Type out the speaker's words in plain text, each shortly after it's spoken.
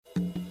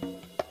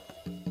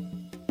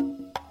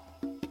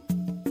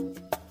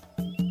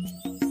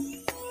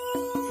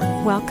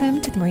Welcome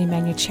to the Marie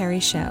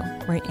Manucherry Show,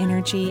 where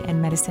energy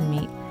and medicine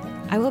meet.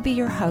 I will be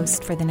your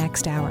host for the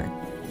next hour.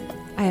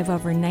 I have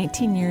over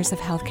 19 years of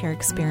healthcare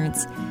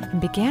experience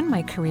and began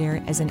my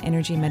career as an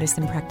energy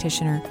medicine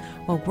practitioner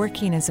while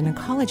working as an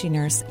oncology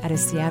nurse at a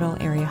Seattle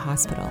area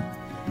hospital.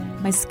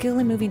 My skill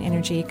in moving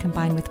energy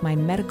combined with my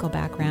medical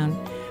background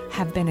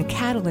have been a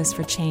catalyst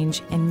for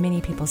change in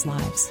many people's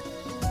lives.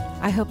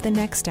 I hope the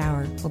next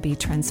hour will be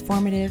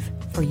transformative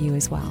for you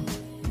as well.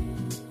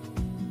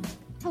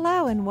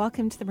 Hello and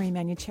welcome to the Marie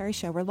Manucherry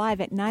Show. We're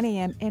live at 9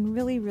 a.m. in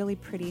really, really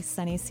pretty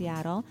sunny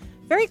Seattle.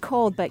 Very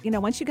cold, but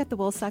once you get the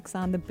wool socks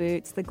on, the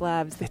boots, the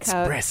gloves, the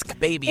coat. It's brisk,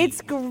 baby.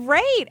 It's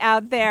great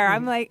out there.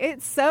 I'm like,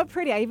 it's so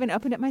pretty. I even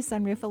opened up my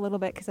sunroof a little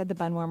bit because I had the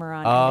bun warmer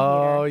on.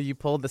 Oh, you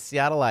pulled the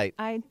Seattleite.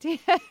 I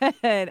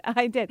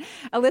did.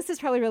 Alyssa's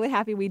probably really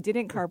happy we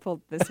didn't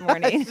carpool this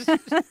morning.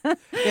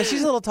 Yeah,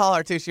 she's a little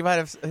taller, too. She might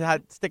have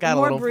had stick out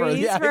More a little further.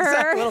 breeze Yeah, for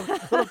her. exactly.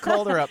 A little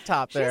colder up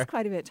top there. She's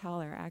quite a bit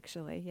taller,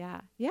 actually.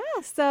 Yeah.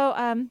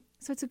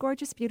 So it's a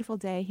gorgeous, beautiful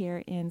day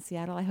here in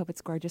Seattle. I hope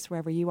it's gorgeous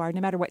wherever you are,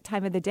 no matter what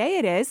time of the day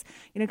it is,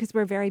 because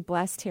we're very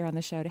blessed here on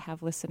the show to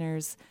have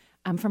listeners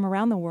from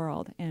around the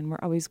world. And we're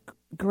always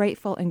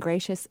grateful and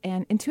gracious.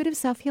 And Intuitive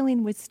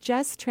Self-Healing was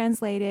just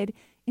translated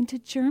into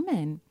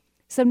German.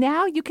 So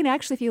now you can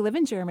actually, if you live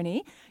in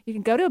Germany, you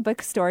can go to a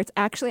bookstore. It's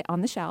actually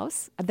on the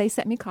shelves. They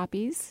sent me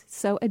copies.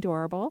 So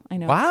adorable. I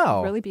know.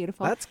 Wow. It's really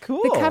beautiful. That's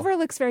cool. The cover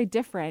looks very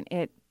different.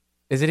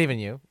 Is it even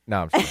you?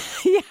 No, I'm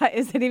sorry. Yeah,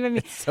 is it even me?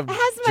 It has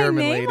my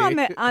German name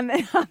lady. on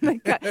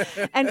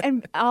the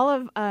and all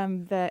of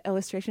the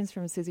illustrations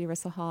from Susie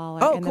Russell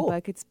Hall are in cool. the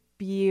book. It's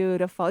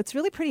beautiful. It's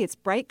really pretty. It's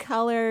bright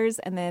colors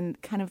and then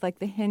kind of like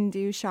the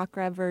Hindu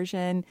chakra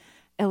version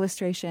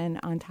illustration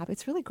on top.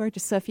 It's really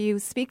gorgeous. So if you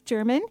speak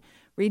German,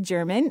 read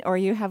German, or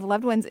you have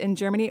loved ones in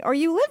Germany, or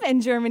you live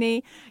in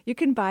Germany, you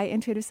can buy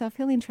Intuitive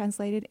Self-Healing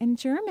translated in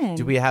German.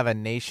 Do we have a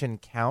nation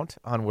count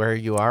on where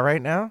you are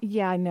right now?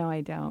 Yeah, no,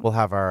 I don't. We'll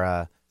have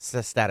our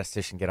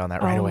statistician get on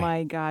that right away. Oh,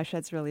 my gosh,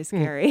 that's really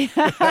scary.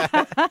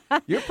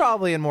 You're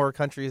probably in more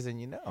countries than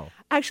you know.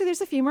 Actually,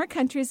 there's a few more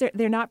countries.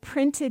 They're not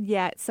printed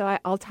yet, so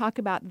I'll talk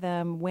about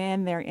them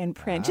when they're in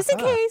print, just in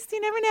case. You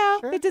never know.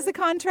 Sure. Does the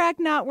contract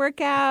not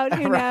work out?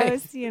 Who Right.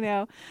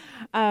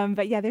 knows?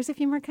 But yeah, there's a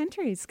few more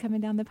countries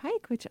coming down the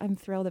pike, which I'm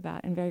thrilled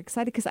about and very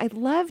excited because I'd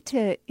love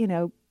to,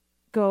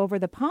 go over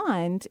the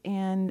pond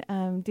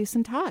and do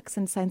some talks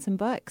and sign some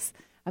books.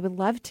 I would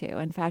love to.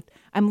 In fact,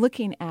 I'm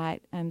looking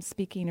at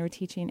speaking or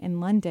teaching in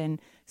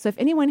London. So if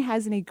anyone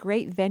has any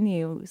great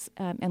venues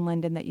in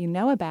London that you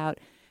know about,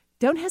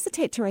 don't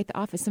hesitate to write the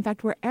office. In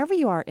fact, wherever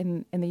you are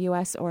in the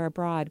U.S. or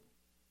abroad,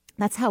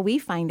 that's how we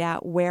find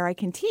out where I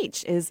can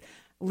teach is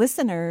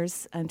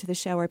listeners to the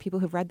show or people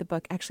who've read the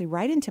book actually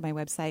write into my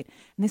website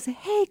and they say,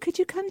 hey, could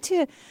you come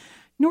to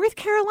North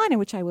Carolina,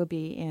 which I will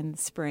be in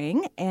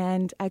spring,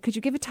 and could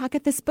you give a talk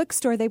at this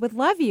bookstore? They would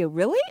love you.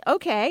 Really?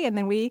 Okay. And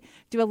then we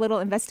do a little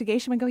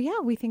investigation and go, yeah,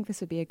 we think this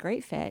would be a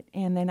great fit.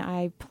 And then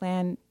I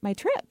plan my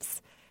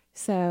trips.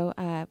 So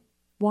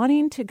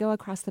wanting to go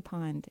across the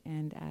pond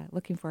and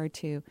looking forward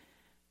to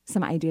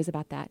some ideas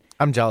about that.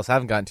 I'm jealous. I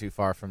haven't gotten too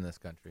far from this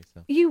country.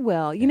 So You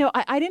will.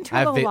 I didn't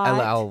travel a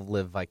lot. I'll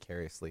live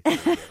vicariously.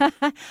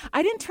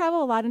 I didn't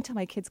travel a lot until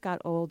my kids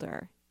got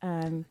older.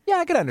 Yeah,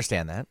 I could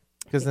understand that.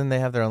 Because then they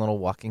have their own little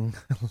walking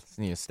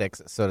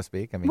sticks, so to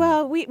speak. I mean,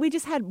 well, we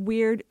just had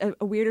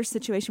a weirder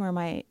situation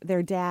where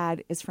their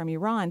dad is from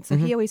Iran, so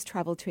he always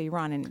traveled to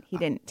Iran, and he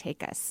didn't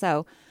take us.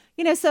 So,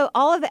 so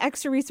all of the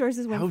extra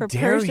resources went for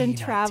Persian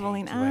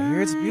traveling.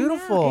 Here it's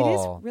beautiful. Yeah, it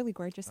is really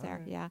gorgeous there.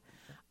 Right.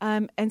 Yeah.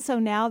 And so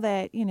now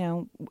that,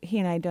 he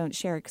and I don't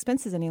share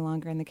expenses any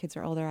longer and the kids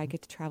are older, I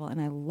get to travel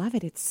and I love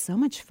it. It's so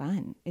much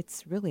fun.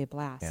 It's really a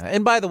blast. Yeah.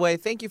 And by the way,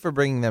 thank you for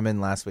bringing them in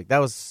last week. That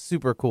was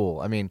super cool.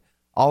 I mean,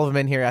 all of them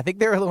in here, I think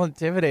they were a little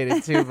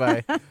intimidated, too,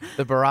 by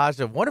the barrage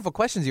of wonderful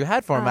questions you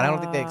had for them. I don't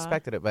think they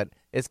expected it, but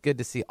it's good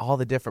to see all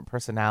the different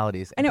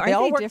personalities. And they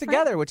all work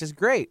together, which is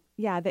great.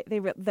 Yeah,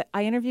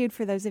 I interviewed,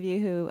 for those of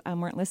you who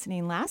weren't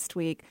listening last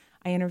week,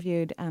 I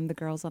interviewed the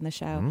girls on the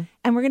show.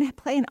 And we're going to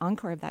play an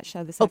encore of that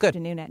show this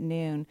afternoon at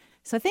noon.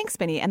 So thanks,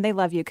 Benny. And they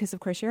love you because, of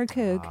course, you're a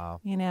Coug,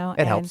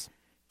 It helps.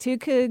 2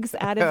 Cougs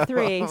out of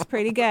 3 is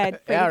pretty good.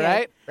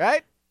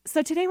 Right?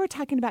 So today we're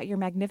talking about your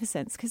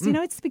magnificence because,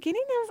 it's the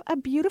beginning of a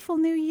beautiful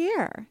new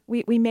year.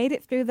 We made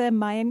it through the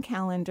Mayan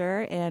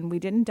calendar and we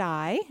didn't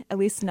die, at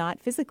least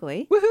not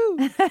physically.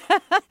 Woohoo!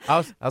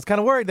 I was kind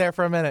of worried there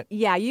for a minute.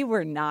 Yeah, you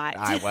were not.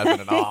 I wasn't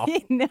at all.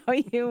 No,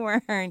 you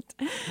weren't.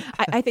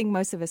 I think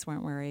most of us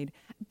weren't worried.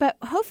 But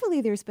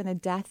hopefully there's been a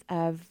death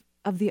of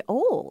the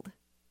old,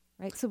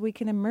 right? So we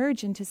can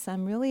emerge into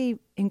some really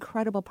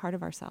incredible part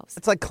of ourselves.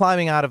 It's like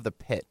climbing out of the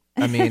pit.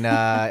 I mean,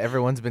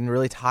 everyone's been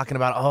really talking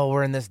about,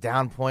 we're in this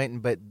down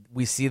point, but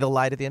we see the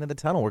light at the end of the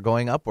tunnel. We're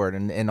going upward,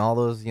 and all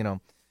those,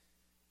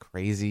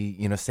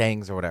 crazy,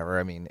 sayings or whatever.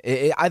 I mean,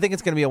 I think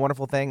it's going to be a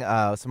wonderful thing.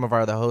 Some of our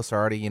other hosts are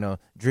already,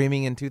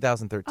 dreaming in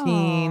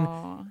 2013,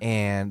 Aww.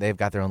 and they've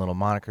got their own little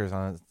monikers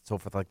on it, so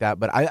forth like that.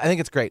 But I think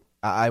it's great.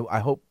 I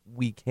hope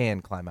we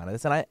can climb out of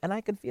this, and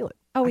I can feel it.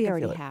 Oh, I we can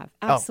already feel it. have.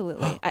 Oh,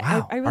 Absolutely. wow,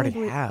 I really already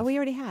believe. have. Oh, we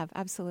already have.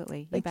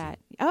 Absolutely. Thank You bet.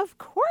 Of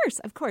course.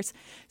 Of course.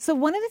 So,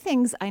 one of the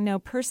things I know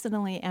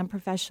personally and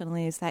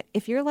professionally is that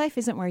if your life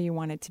isn't where you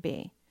want it to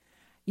be,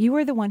 you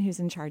are the one who's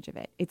in charge of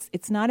it.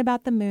 It's not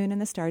about the moon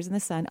and the stars and the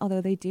sun,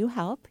 although they do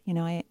help. You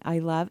know, I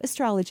love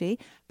astrology,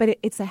 but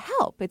it's a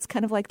help. It's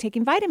kind of like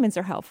taking vitamins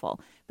are helpful,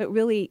 but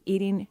really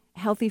eating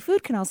healthy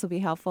food can also be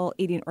helpful.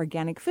 Eating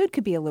organic food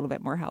could be a little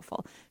bit more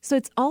helpful. So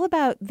it's all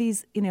about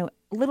these,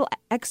 little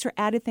extra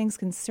added things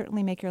can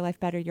certainly make your life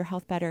better, your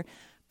health better.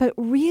 But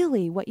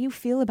really what you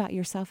feel about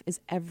yourself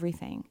is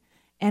everything.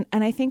 And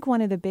I think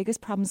one of the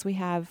biggest problems we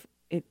have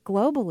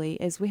globally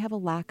is we have a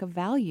lack of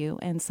value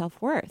and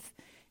self-worth.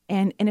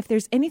 And if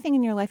there's anything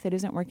in your life that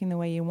isn't working the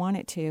way you want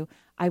it to,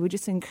 I would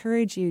just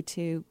encourage you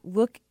to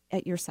look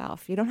at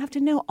yourself. You don't have to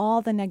know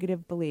all the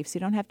negative beliefs. You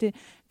don't have to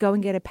go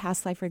and get a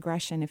past life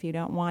regression if you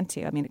don't want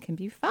to. I mean, it can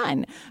be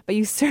fun, but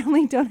you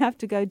certainly don't have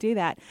to go do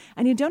that.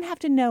 And you don't have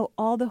to know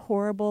all the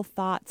horrible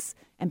thoughts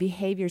and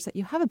behaviors that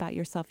you have about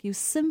yourself. You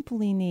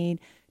simply need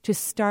to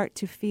start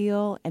to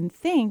feel and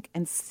think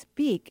and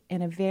speak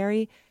in a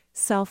very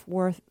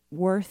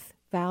worth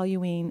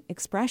valuing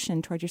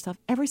expression toward yourself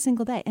every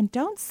single day, and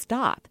don't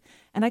stop.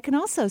 And I can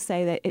also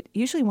say that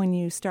usually when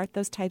you start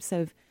those types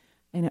of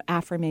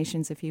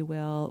affirmations, if you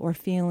will, or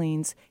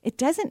feelings, it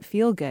doesn't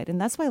feel good. And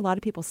that's why a lot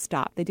of people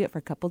stop. They do it for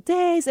a couple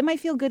days. It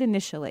might feel good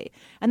initially,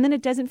 and then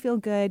it doesn't feel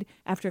good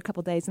after a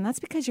couple days. And that's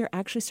because you're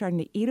actually starting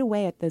to eat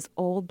away at those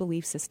old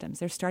belief systems.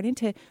 They're starting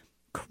to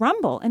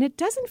crumble, and it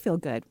doesn't feel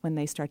good when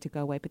they start to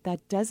go away. But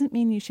that doesn't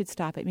mean you should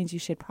stop. It means you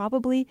should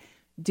probably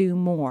do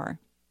more.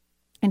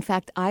 In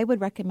fact, I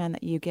would recommend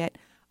that you get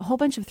a whole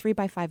bunch of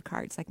 3x5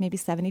 cards, like maybe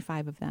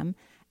 75 of them,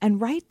 and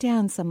write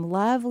down some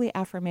lovely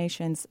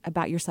affirmations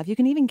about yourself. You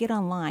can even get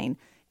online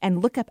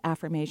and look up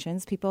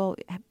affirmations. People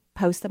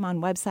post them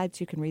on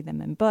websites. You can read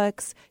them in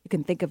books. You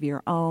can think of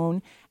your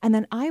own. And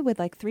then I would,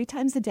 3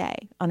 times a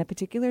day on a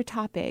particular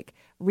topic,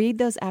 read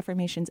those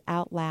affirmations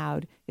out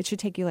loud. It should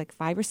take you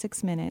 5 or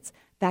 6 minutes.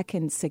 That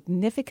can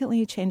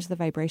significantly change the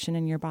vibration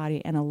in your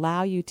body and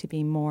allow you to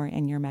be more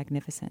in your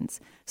magnificence.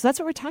 So that's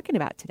what we're talking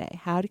about today.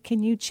 How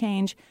can you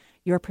change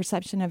your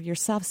perception of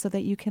yourself so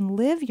that you can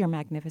live your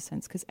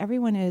magnificence? Because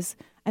everyone is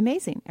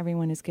amazing.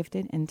 Everyone is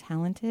gifted and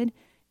talented.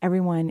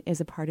 Everyone is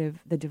a part of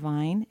the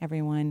divine.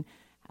 Everyone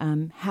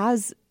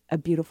has a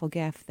beautiful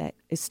gift that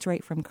is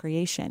straight from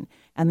creation.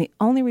 And the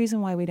only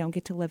reason why we don't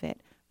get to live it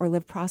or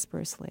live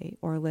prosperously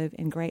or live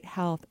in great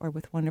health or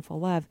with wonderful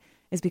love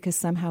is because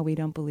somehow we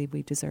don't believe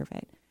we deserve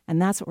it. And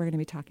that's what we're going to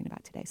be talking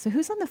about today. So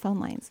who's on the phone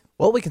lines?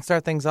 Well, we can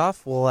start things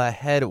off. We'll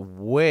head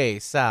way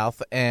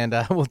south, and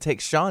we'll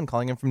take Sean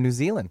calling in from New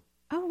Zealand.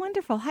 Oh,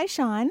 wonderful. Hi,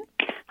 Sean.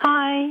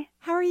 Hi.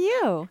 How are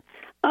you?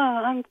 Oh,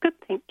 I'm good,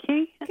 thank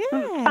you. Good. It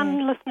was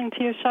fun listening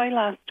to your show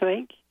last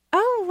week.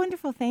 Oh,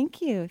 wonderful.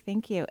 Thank you.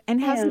 Thank you.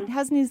 And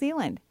how's New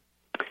Zealand?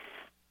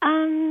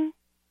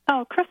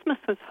 Christmas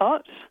was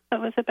hot. It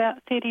was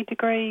about 30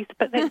 degrees,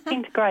 but that's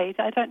centigrade.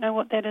 I don't know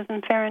what that is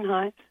in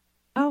Fahrenheit.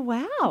 Oh,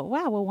 wow.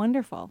 Wow. Well,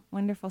 wonderful.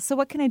 Wonderful. So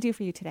what can I do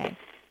for you today?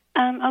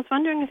 I was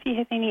wondering if you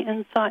have any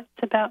insights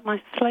about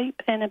my sleep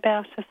and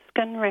about a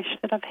skin rash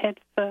that I've had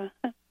for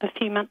a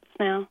few months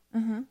now.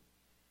 Mm-hmm.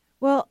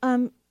 Well,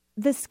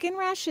 the skin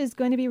rash is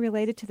going to be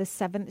related to the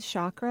 7th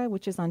chakra,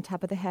 which is on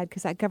top of the head,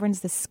 because that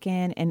governs the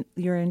skin and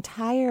your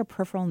entire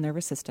peripheral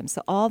nervous system.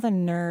 So all the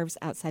nerves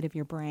outside of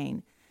your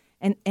brain.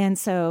 And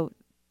so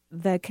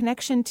the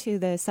connection to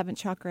the 7th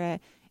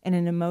chakra in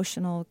an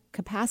emotional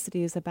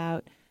capacity is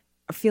about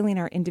feeling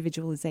our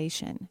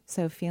individualization.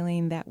 So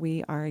feeling that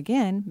we are,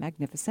 again,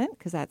 magnificent,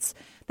 because that's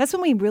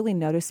when we really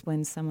notice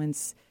when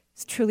someone's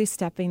truly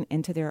stepping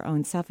into their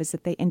own self, is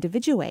that they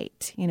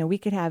individuate. We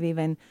could have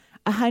even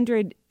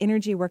 100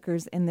 energy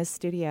workers in this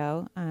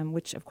studio,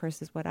 which, of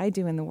course, is what I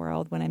do in the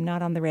world when I'm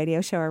not on the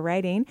radio show or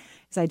writing,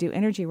 is I do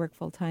energy work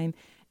full time.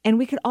 And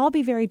we could all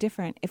be very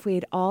different if we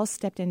had all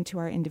stepped into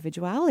our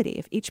individuality.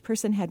 If each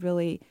person had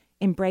really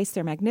embraced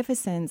their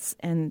magnificence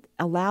and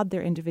allowed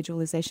their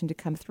individualization to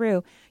come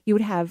through, you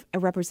would have a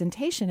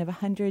representation of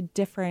 100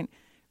 different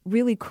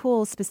really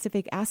cool,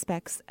 specific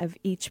aspects of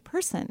each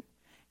person.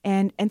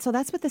 And so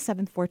that's what the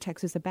 7th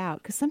vortex is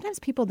about, because sometimes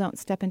people don't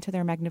step into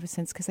their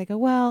magnificence because they go,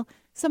 well,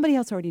 somebody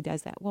else already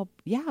does that. Well,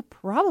 yeah,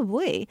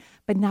 probably,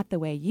 but not the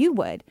way you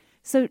would.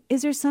 So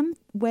is there some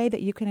way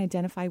that you can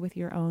identify with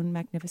your own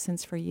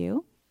magnificence for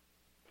you?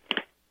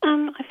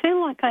 I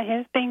feel like I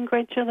have been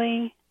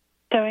gradually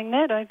doing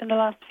that over the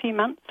last few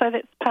months, so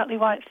that's partly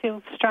why it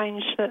feels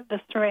strange that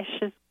this rash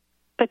is,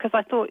 because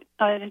I thought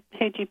I had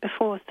heard you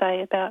before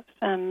say about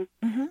skin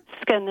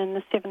in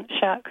the 7th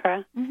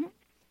chakra.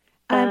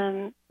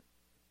 Mm-hmm.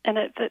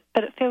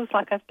 But it feels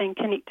like I've been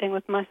connecting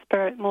with my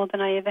spirit more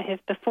than I ever have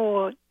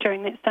before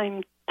during that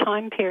same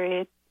time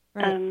period.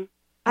 Right.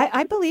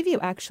 I believe you,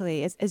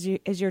 actually. As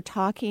you're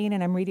talking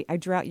and I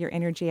drew out your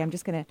energy. I'm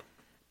just going to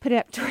put it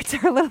up towards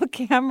our little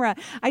camera.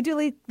 I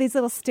do these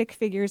little stick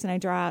figures and I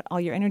draw out all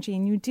your energy,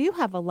 and you do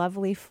have a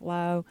lovely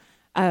flow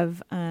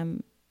of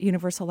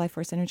universal life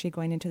force energy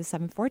going into the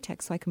 7th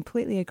vortex. So I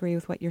completely agree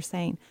with what you're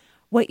saying.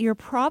 What you're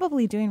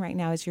probably doing right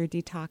now is you're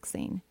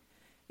detoxing.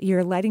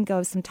 You're letting go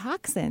of some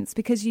toxins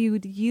because you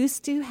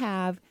used to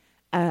have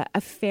a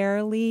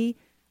fairly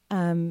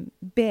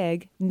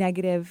big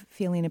negative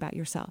feeling about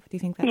yourself. Do you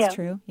think that's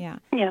true? Yeah.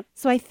 Yeah.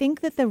 So I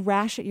think that the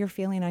rash that you're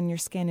feeling on your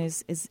skin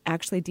is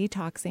actually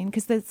detoxing,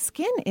 because the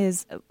skin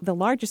is the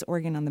largest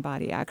organ on the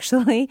body,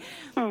 actually.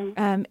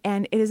 And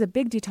it is a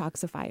big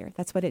detoxifier.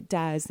 That's what it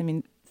does. I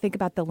mean, think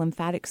about the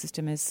lymphatic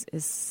system is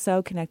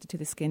so connected to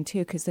the skin, too,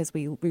 because as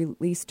we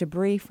release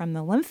debris from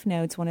the lymph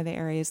nodes, one of the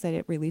areas that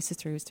it releases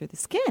through is through the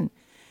skin.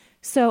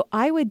 So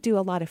I would do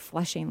a lot of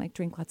flushing, like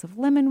drink lots of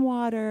lemon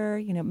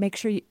water, make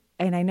sure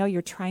and I know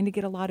you're trying to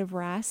get a lot of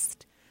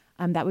rest.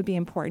 That would be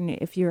important.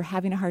 If you're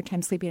having a hard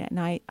time sleeping at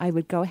night, I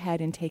would go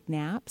ahead and take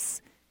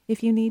naps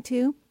if you need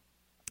to.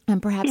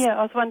 Perhaps. Yeah,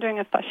 I was wondering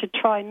if I should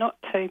try not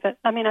to, but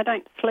I mean, I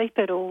don't sleep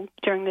at all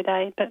during the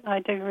day, but I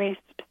do rest.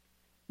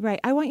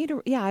 Right. I want you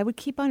to, I would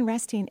keep on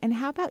resting. And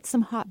how about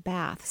some hot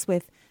baths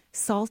with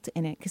salt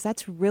in it? Because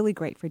that's really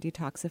great for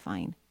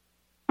detoxifying.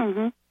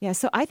 Mm-hmm. Yeah,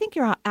 so I think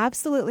you're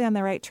absolutely on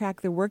the right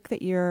track. The work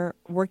that you're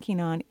working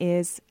on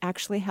is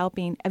actually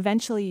helping.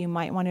 Eventually, you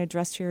might want to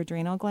address your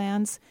adrenal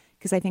glands,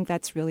 because I think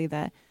that's really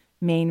the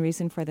main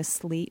reason for the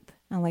sleep.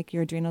 Like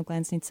your adrenal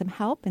glands need some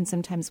help, and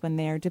sometimes when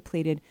they're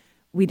depleted,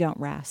 we don't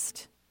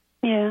rest.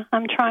 Yeah,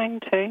 I'm trying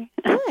to.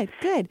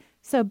 Good.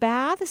 So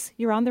baths,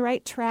 you're on the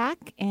right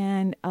track,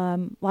 and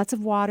lots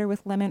of water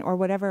with lemon or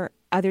whatever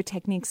other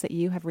techniques that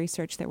you have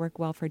researched that work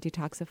well for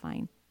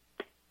detoxifying.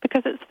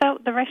 Because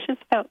the rashes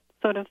felt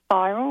sort of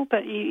viral,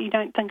 but you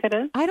don't think it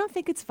is? I don't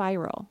think it's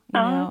viral.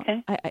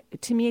 Okay.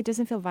 To me, it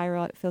doesn't feel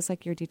viral. It feels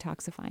like you're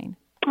detoxifying.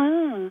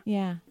 Oh.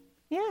 Yeah.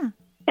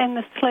 And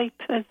the sleep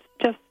is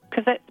just,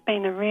 because that's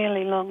been a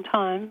really long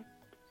time.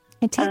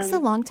 It takes a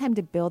long time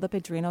to build up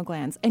adrenal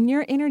glands. And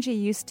your energy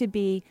used to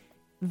be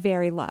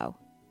very low.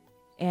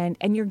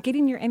 And you're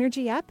getting your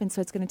energy up, and so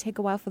it's going to take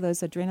a while for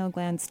those adrenal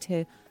glands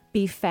to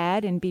be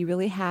fed and be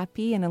really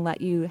happy and then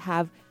let you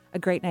have a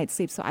great night's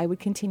sleep. So I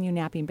would continue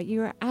napping, but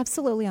you are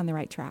absolutely on the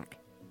right track.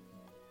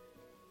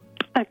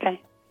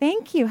 Okay.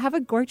 Thank you. Have a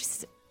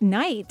gorgeous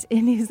night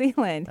in New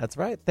Zealand. That's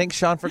right. Thanks,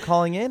 Sean, for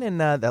calling in. And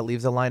that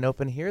leaves a line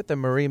open here at the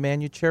Marie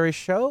Manucherry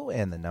Show.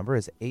 And the number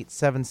is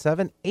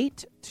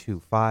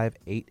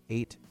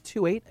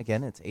 877-825-8828.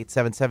 Again, it's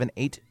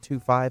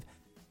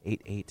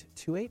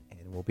 877-825-8828.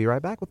 And we'll be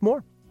right back with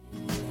more.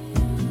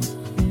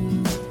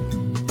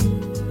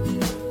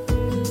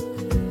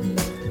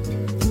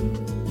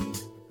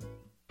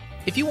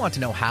 If you want to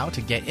know how to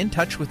get in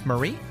touch with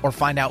Marie or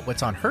find out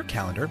what's on her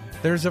calendar,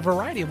 there's a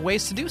variety of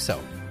ways to do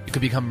so. You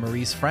could become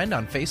Marie's friend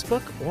on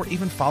Facebook or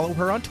even follow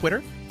her on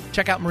Twitter.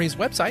 Check out Marie's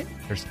website.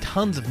 There's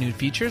tons of new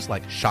features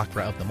like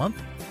Chakra of the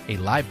Month, a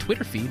live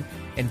Twitter feed,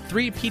 and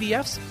 3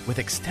 PDFs with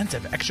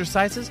extensive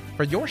exercises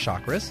for your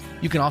chakras.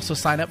 You can also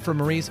sign up for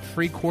Marie's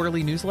free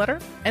quarterly newsletter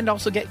and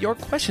also get your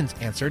questions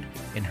answered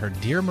in her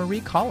Dear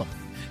Marie column.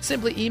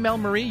 Simply email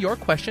Marie your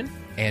question,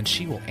 and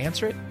she will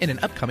answer it in an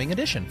upcoming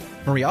edition.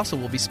 Marie also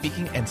will be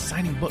speaking and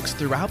signing books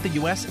throughout the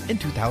U.S. in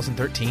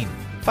 2013.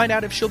 Find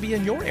out if she'll be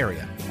in your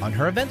area on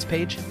her events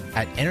page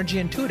at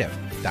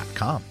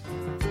energyintuitive.com.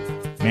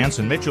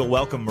 Manson Mitchell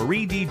welcomed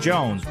Marie D.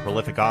 Jones,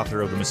 prolific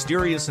author of The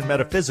Mysterious and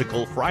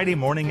Metaphysical, Friday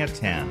morning at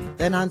 10.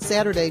 Then on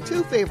Saturday,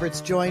 2 favorites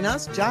join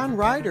us. John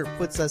Ryder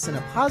puts us in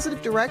a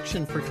positive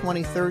direction for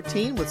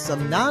 2013 with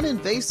some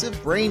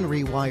non-invasive brain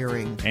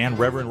rewiring. And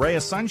Reverend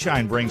Rhea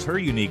Sunshine brings her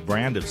unique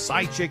brand of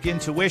psychic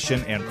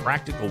intuition and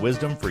practical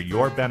wisdom for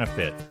your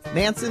benefit.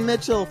 Manson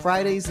Mitchell,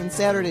 Fridays and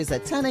Saturdays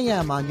at 10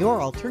 a.m. on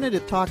your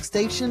alternative talk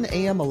station,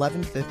 AM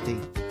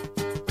 1150.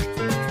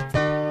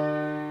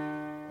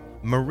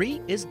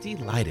 Marie is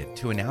delighted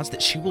to announce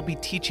that she will be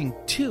teaching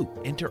 2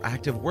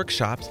 interactive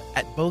workshops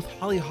at both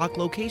Hollyhock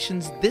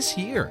locations this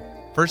year.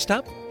 First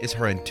up is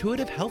her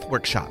Intuitive Health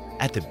Workshop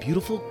at the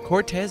beautiful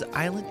Cortez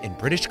Island in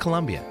British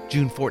Columbia,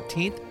 June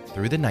 14th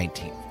through the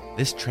 19th.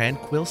 This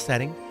tranquil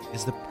setting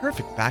is the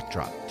perfect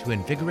backdrop to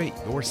invigorate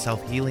your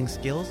self-healing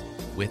skills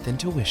with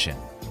intuition.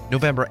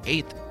 November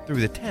 8th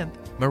through the 10th,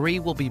 Marie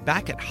will be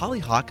back at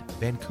Hollyhock,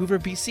 Vancouver,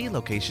 BC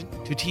location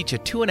to teach a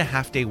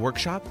 2.5-day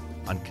workshop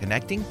on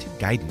connecting to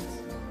guidance.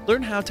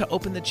 Learn how to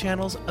open the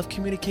channels of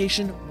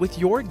communication with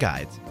your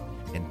guides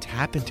and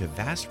tap into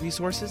vast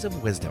resources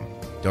of wisdom.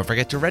 Don't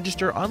forget to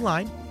register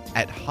online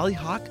at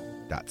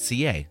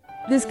hollyhock.ca.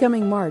 This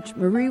coming March,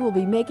 Marie will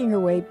be making her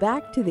way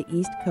back to the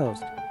East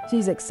Coast.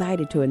 She's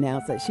excited to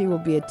announce that she will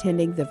be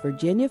attending the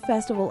Virginia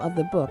Festival of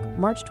the Book,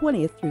 March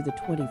 20th through the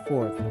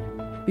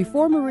 24th.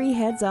 Before Marie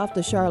heads off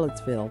to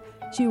Charlottesville,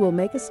 she will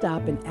make a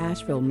stop in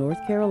Asheville,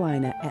 North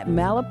Carolina at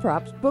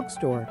Malaprop's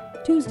bookstore,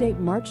 Tuesday,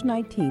 March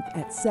 19th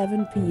at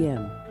 7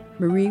 p.m.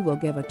 Marie will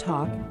give a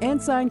talk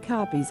and sign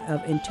copies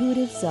of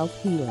Intuitive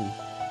Self-Healing.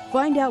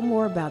 Find out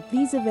more about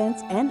these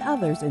events and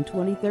others in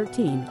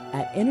 2013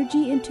 at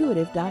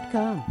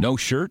energyintuitive.com. No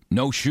shirt,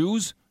 no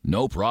shoes,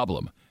 no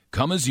problem.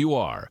 Come as you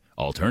are.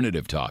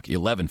 Alternative Talk,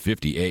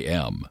 1150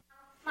 a.m.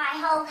 My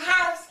whole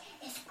house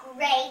is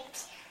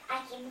great. I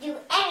can do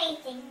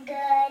anything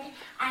good.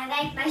 I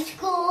like my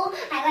school.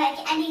 I like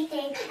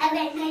anything. I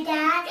like my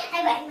dad.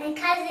 I like my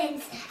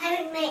cousins.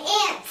 I like my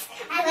aunts.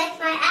 I like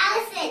my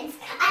Allisons.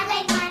 I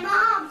like my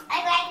moms. I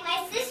like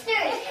my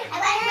sisters. I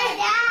like my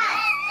dad.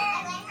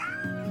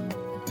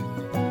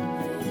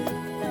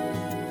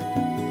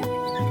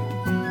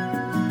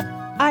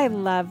 I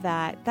love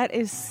that. That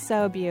is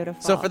so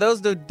beautiful. So for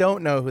those that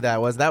don't know who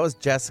that was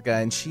Jessica,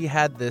 and she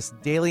had this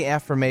daily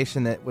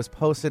affirmation that was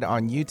posted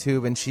on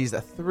YouTube, and she's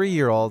a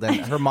 3-year-old, and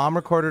her mom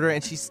recorded her,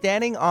 and she's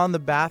standing on the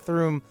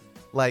bathroom,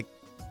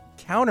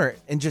 counter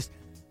and just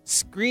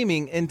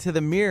screaming into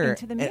the mirror.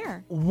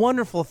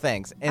 Wonderful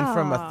things. And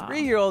from a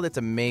 3-year-old, it's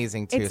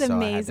amazing, too. It's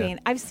amazing.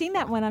 I've seen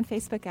that one on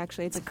Facebook,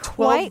 actually. It's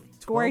quite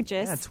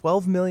gorgeous. Yeah,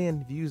 12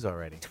 million views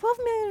already. 12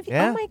 million views.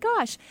 Yeah. Oh, my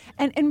gosh.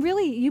 And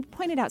really, you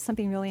pointed out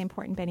something really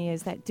important, Benny,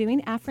 is that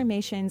doing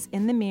affirmations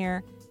in the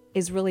mirror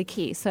is really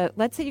key. So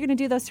let's say you're going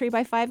to do those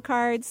 3x5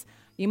 cards.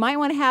 You might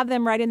want to have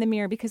them right in the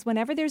mirror, because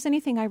whenever there's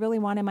anything I really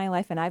want in my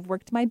life and I've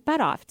worked my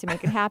butt off to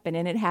make it happen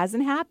and it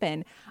hasn't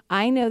happened,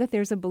 I know that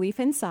there's a belief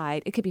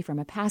inside. It could be from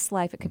a past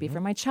life. It could be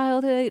from my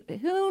childhood.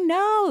 Who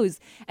knows?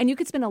 And you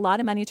could spend a lot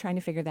of money trying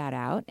to figure that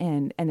out,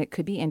 and it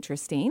could be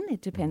interesting.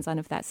 It depends on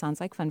if that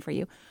sounds like fun for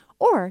you.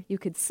 Or you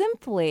could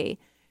simply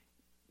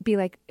be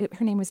like,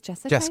 her name was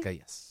Jessica? Jessica,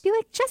 yes. Be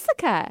like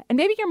Jessica. And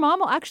maybe your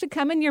mom will actually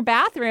come in your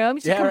bathroom.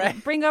 She'll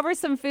bring over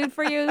some food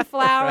for you,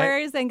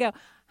 flowers, and go,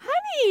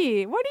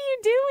 honey, what are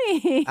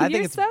you doing?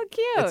 You're so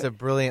cute. It's a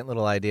brilliant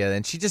little idea.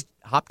 And she just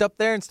hopped up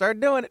there and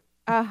started doing it.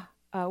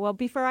 Well,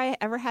 before I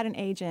ever had an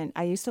agent,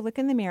 I used to look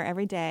in the mirror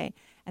every day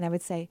and I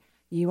would say,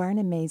 you are an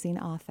amazing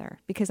author,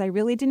 because I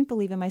really didn't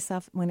believe in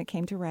myself when it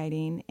came to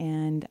writing,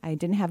 and I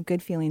didn't have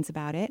good feelings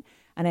about it.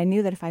 And I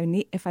knew that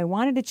if I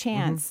wanted a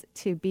chance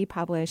to be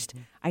published,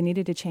 I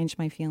needed to change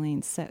my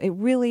feelings. So it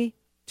really,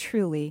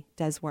 truly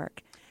does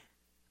work.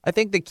 I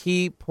think the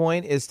key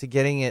point is to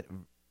getting it,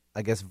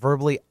 I guess,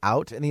 verbally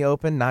out in the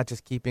open, not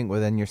just keeping it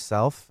within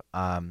yourself.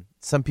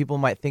 Some people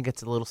might think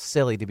it's a little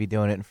silly to be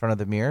doing it in front of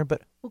the mirror,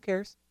 but who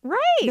cares? Right.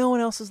 No one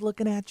else is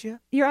looking at you.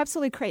 You're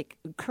absolutely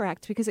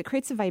correct, because it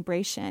creates a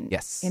vibration.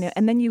 Yes.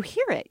 And then you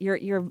hear it.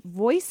 You're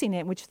voicing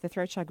it, which the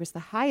throat chakra is the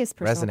highest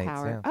personal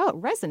power. Yeah. Oh,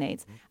 it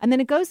resonates. And then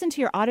it goes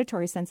into your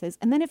auditory senses.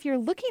 And then if you're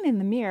looking in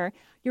the mirror,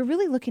 you're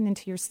really looking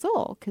into your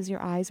soul, because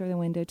your eyes are the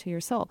window to your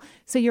soul.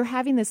 So you're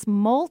having this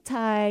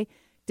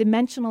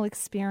multi-dimensional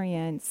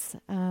experience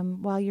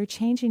while you're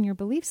changing your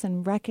beliefs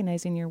and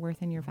recognizing your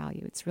worth and your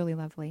value. It's really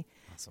lovely.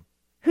 Awesome.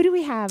 Who do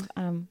we have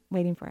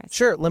waiting for us?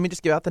 Sure. Let me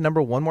just give out the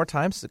number one more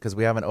time, because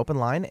we have an open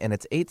line, and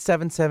it's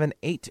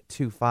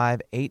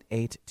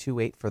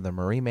 877-825-8828 for the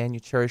Marie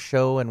Manuchehri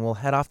Show, and we'll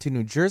head off to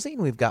New Jersey,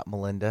 and we've got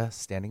Melinda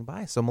standing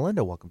by. So,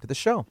 Melinda, welcome to the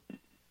show.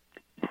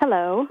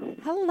 Hello.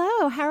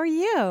 Hello. How are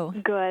you?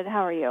 Good.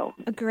 How are you?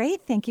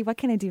 Great. Thank you. What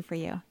can I do for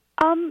you?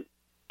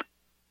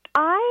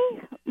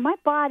 My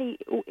body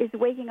is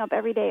waking up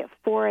every day at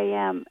 4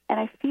 a.m., and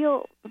I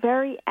feel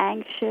very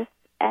anxious,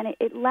 and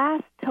it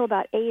lasts till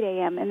about 8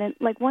 a.m., and then,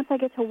 once I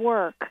get to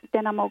work,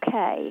 then I'm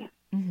okay.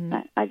 Mm-hmm.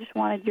 I just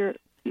wanted your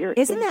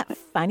Isn't that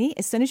funny?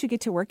 As soon as you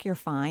get to work, you're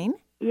fine?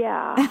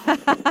 Yeah.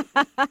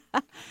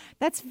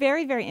 That's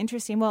very, very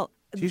interesting. Well,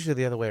 it's usually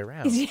the other way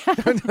around. Yeah.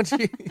 Don't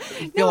you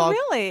feel all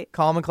really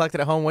calm and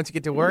collected at home? Once you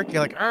get to work,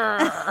 you're like,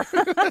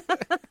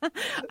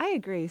 I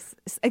agree,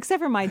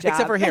 except for my job.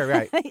 Except for here,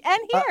 right.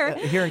 And here.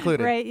 Here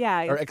included. Right,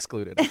 yeah. Or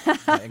excluded.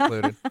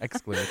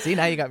 Excluded. See,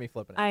 now you got me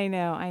flipping it. I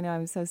know.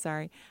 I'm so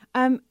sorry.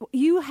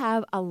 You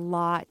have a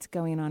lot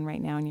going on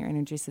right now in your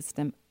energy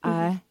system.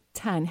 A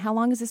ton. How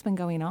long has this been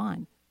going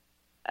on?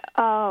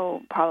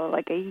 Oh,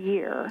 probably a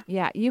year.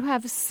 Yeah, you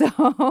have so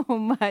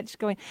much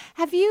going.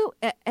 Have you,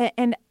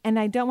 and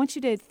I don't want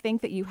you to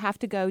think that you have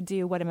to go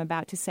do what I'm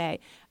about to say.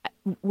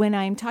 When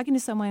I'm talking to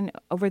someone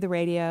over the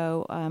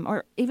radio,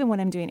 or even when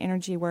I'm doing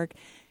energy work,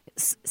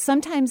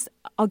 sometimes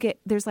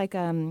there's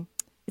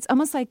it's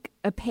almost like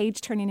a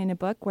page turning in a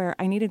book where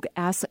I need to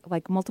ask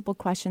multiple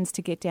questions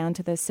to get down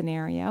to the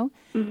scenario.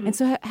 Mm-hmm. And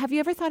so have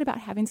you ever thought about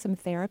having some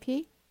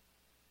therapy?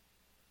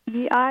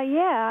 Yeah,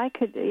 I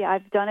could. Yeah,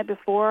 I've done it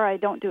before. I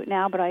don't do it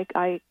now, but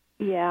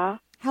yeah.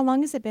 How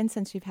long has it been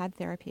since you've had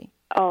therapy?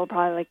 Oh,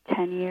 probably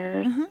 10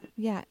 years. Uh-huh.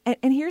 Yeah,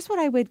 and here's what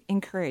I would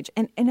encourage,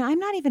 and I'm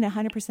not even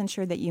 100%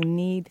 sure that you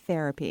need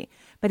therapy,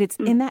 but it's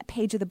in that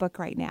page of the book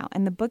right now,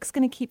 and the book's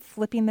going to keep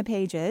flipping the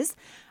pages,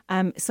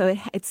 so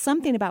it's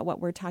something about what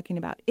we're talking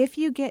about. If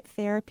you get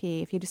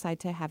therapy, if you decide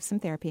to have some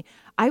therapy,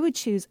 I would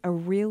choose a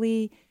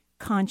really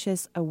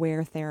conscious,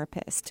 aware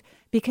therapist,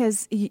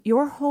 because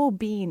your whole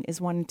being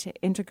is wanting to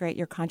integrate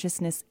your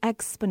consciousness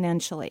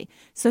exponentially.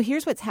 So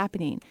here's what's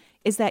happening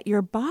is that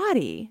your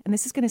body, and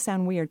this is going to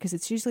sound weird because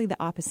it's usually the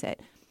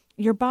opposite,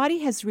 your body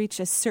has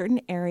reached a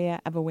certain area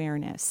of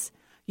awareness.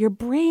 Your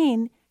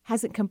brain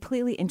hasn't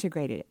completely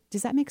integrated it.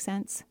 Does that make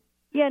sense?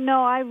 Yeah,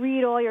 no, I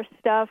read all your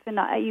stuff, and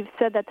you've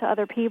said that to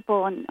other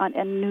people and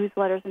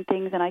newsletters and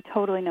things, and I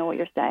totally know what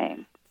you're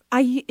saying.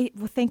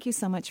 Well, thank you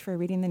so much for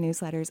reading the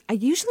newsletters. I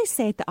usually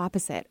say it the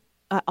opposite.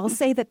 I'll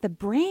say that the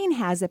brain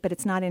has it, but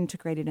it's not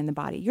integrated in the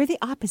body. You're the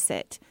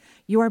opposite.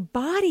 Your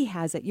body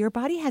has it. Your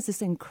body has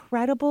this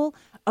incredible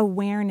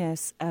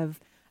awareness of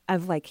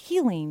like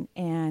healing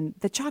and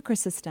the chakra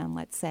system,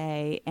 let's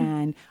say,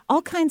 and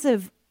all kinds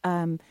of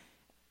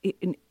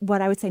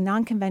what I would say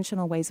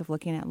non-conventional ways of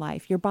looking at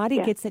life. Your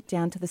body gets it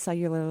down to the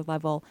cellular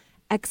level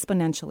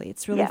exponentially.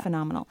 It's really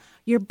phenomenal.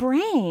 Your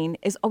brain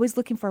is always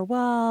looking for,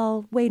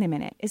 well, wait a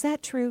minute. Is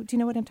that true? Do you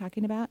know what I'm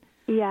talking about?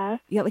 Yes.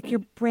 Yeah, like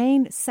your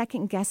brain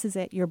second guesses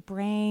it. Your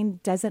brain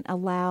doesn't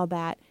allow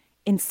that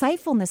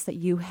insightfulness that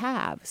you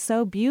have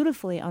so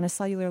beautifully on a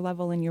cellular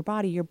level in your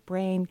body. Your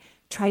brain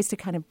tries to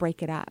kind of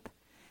break it up.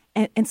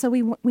 And so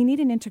we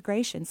need an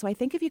integration. So I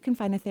think if you can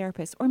find a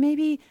therapist or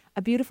maybe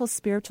a beautiful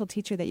spiritual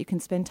teacher that you can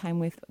spend time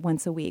with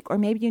once a week, or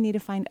maybe you need to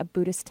find a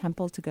Buddhist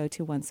temple to go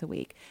to once a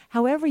week.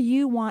 However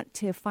you want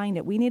to find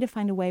it, we need to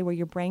find a way where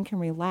your brain can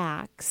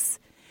relax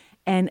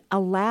and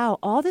allow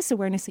all this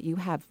awareness that you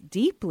have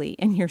deeply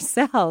in your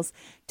cells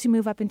to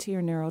move up into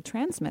your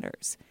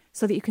neurotransmitters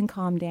so that you can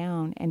calm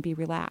down and be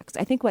relaxed.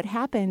 I think what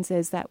happens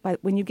is that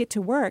when you get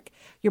to work,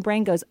 your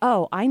brain goes,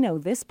 oh, I know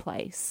this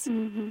place.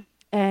 Mm-hmm.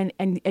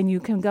 And you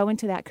can go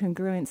into that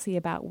congruency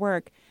about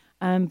work,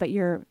 but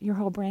your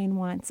whole brain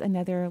wants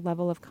another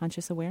level of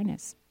conscious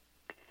awareness.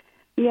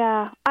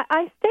 Yeah,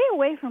 I stay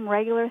away from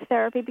regular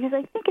therapy because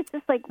I think it's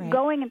just like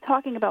going and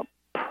talking about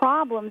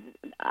problems.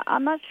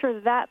 I'm not sure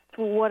that's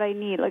what I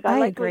need. Like I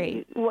like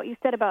agree. What you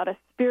said about a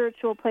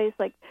spiritual place.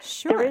 Like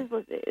there is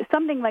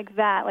something like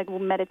that, like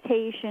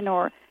meditation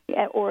or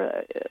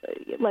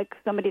like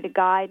somebody to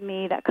guide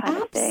me, that kind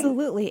of thing.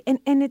 Absolutely.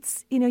 And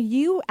it's,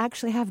 you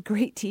actually have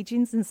great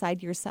teachings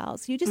inside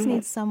yourselves. You just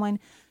need someone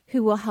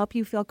who will help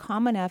you feel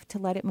calm enough to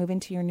let it move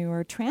into your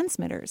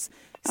neurotransmitters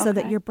so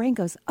that your brain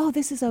goes, oh,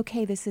 this is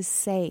okay, this is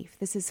safe,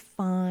 this is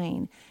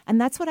fine. And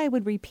that's what I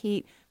would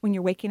repeat when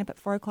you're waking up at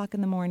 4 o'clock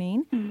in the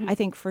morning. Mm-hmm. I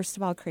think, first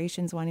of all,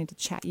 creation's wanting to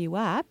chat you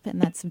up,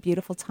 and that's a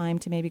beautiful time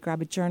to maybe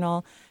grab a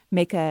journal,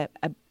 make a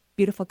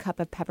beautiful cup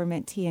of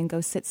peppermint tea, and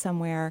go sit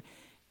somewhere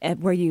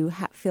where you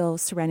feel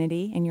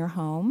serenity in your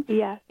home,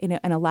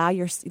 and allow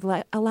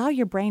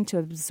your brain to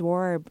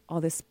absorb all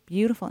this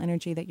beautiful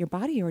energy that your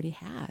body already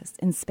has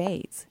in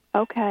spades.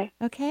 Okay.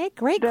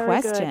 Great Very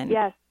question. Good.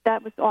 Yes,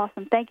 that was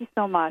awesome. Thank you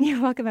so much.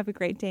 You're welcome. Have a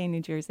great day in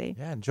New Jersey.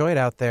 Yeah, enjoy it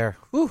out there.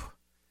 Whew.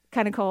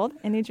 Kind of cold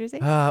in New Jersey?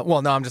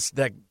 Well, no, I'm just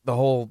the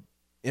whole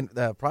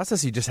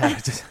process you just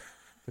had just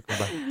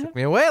took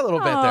me away a little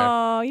bit there.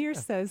 Oh, you're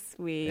so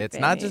sweet. It's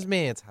not just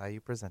me; it's how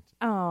you present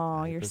it.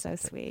 Oh, you're so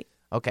sweet.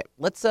 Okay,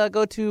 let's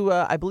go to,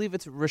 I believe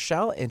it's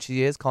Rochelle, and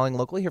she is calling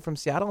locally here from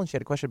Seattle, and she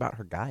had a question about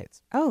her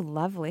guides. Oh,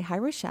 lovely. Hi,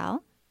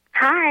 Rochelle.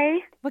 Hi.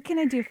 What can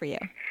I do for you?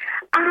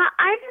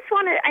 I just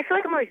want to, I feel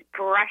like I'm always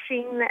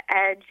brushing the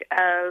edge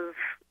of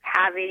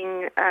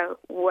having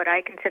what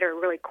I consider a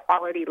really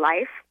quality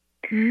life.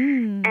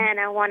 And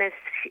I want to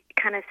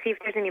kind of see if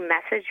there's any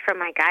message from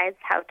my guides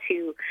how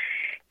to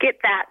get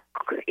that,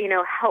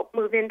 help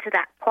move into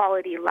that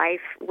quality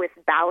life with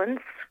balance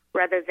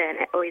rather than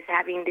always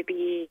having to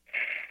be,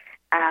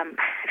 I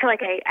feel like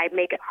I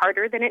make it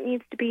harder than it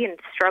needs to be and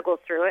struggle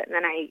through it, and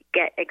then I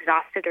get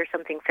exhausted or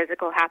something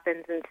physical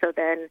happens, and so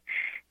then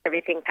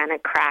everything kind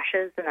of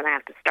crashes, and then I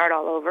have to start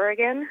all over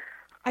again.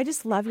 I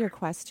just love your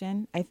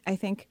question. I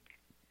think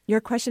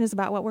your question is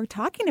about what we're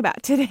talking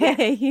about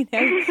today.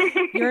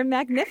 Your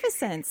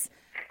magnificence.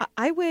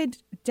 I would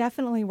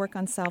definitely work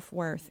on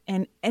self-worth.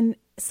 And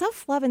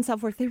self-love and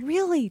self-worth, they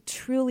really,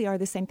 truly are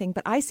the same thing.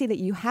 But I see that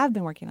you have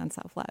been working on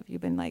self-love.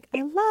 You've been like,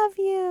 I love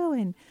you,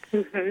 and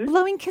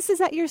blowing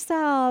kisses at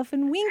yourself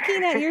and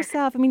winking at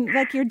yourself. I mean,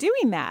 like you're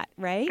doing that,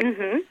 right?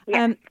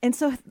 Yeah. And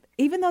so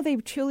even though they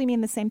truly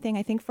mean the same thing,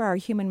 I think for our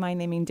human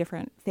mind, they mean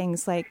different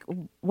things. Like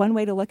one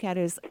way to look at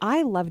it is,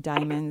 I love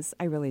diamonds.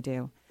 I really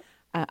do.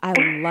 I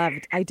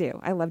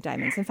love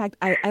diamonds. In fact,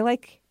 I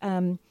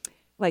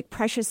like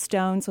precious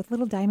stones with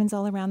little diamonds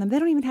all around them. They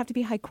don't even have to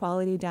be high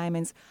quality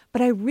diamonds,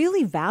 but I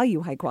really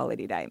value high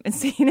quality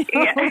diamonds,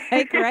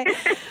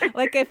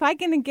 like if I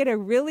can get a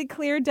really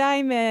clear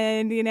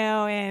diamond,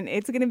 and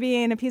it's going to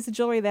be in a piece of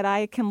jewelry that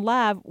I can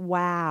love.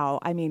 Wow.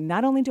 I mean,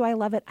 not only do I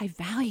love it, I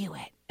value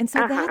it. And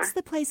so that's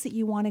the place that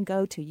you want to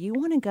go to. You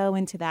want to go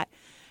into that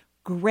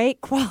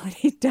great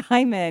quality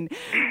diamond,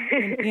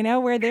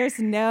 where there's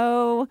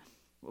no,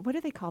 what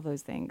do they call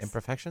those things?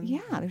 Imperfections?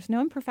 Yeah, there's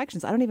no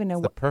imperfections. I don't even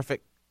know the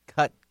perfect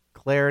cut,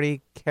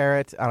 clarity,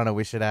 carat. I don't know.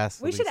 We should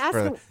ask. We should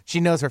ask. She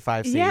knows her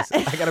 5 C's. Yeah.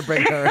 I got to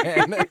bring her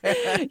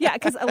in. Yeah,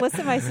 because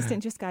Alyssa, my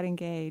assistant, just got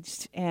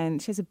engaged,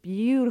 and she has a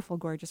beautiful,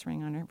 gorgeous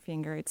ring on her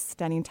finger. It's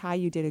stunning. Ty,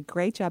 you did a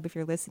great job. If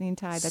you're listening,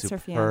 Ty, that's her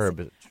fiance.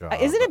 Superb job.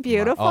 Isn't it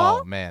beautiful?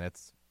 Oh man,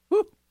 it's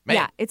man.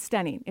 Yeah, it's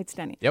stunning. It's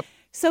stunning. Yep.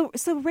 So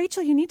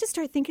Rachel, you need to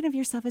start thinking of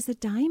yourself as a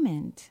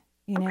diamond.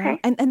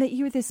 And that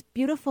you're this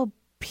beautiful,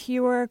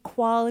 pure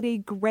quality,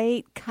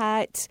 great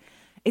cut.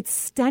 It's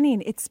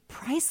stunning. It's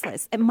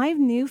priceless. And my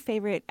new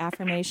favorite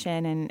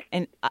affirmation,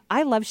 and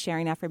I love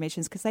sharing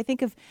affirmations because I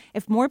think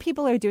if more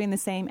people are doing the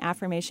same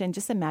affirmation,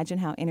 just imagine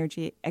how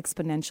energy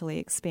exponentially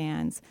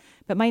expands.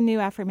 But my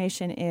new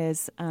affirmation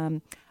is, I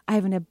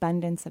have an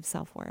abundance of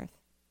self-worth.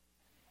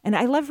 And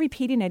I love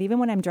repeating it even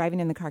when I'm driving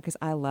in the car because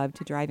I love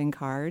to drive in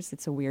cars.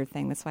 It's a weird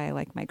thing. That's why I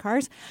like my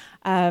cars.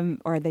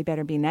 Or they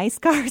better be nice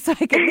cars. So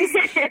I can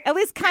at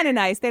least kind of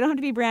nice. They don't have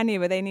to be brand new,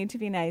 but they need to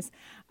be nice.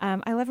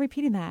 I love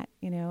repeating that.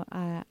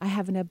 I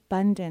have an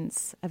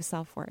abundance of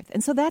self-worth.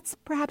 And so that's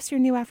perhaps your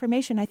new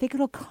affirmation. I think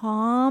it'll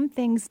calm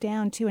things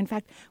down too. In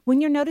fact,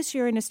 when you notice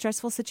you're in a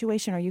stressful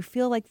situation or you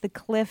feel like the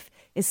cliff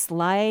is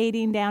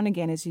sliding down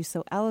again, as you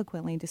so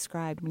eloquently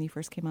described when you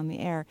first came on the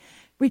air,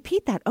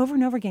 repeat that over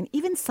and over again,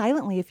 even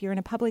silently if you're in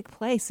a public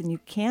place and you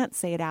can't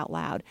say it out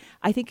loud.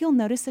 I think you'll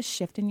notice a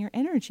shift in your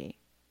energy.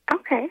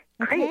 Okay,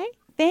 great. Okay?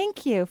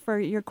 Thank you for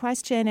your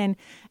question.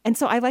 And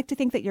so I like to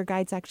think that your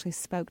guides actually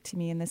spoke to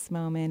me in this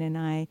moment, and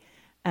I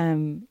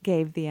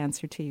gave the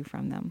answer to you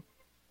from them.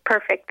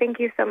 Perfect. Thank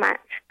you so much.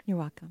 You're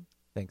welcome.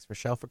 Thanks,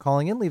 Rochelle, for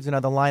calling in. Leaves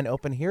another line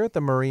open here at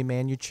the Marie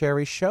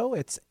Manucherry Show.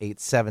 It's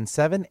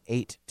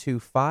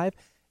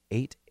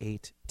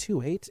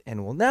 877-825-8828.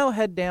 And we'll now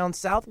head down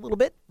south a little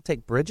bit. We'll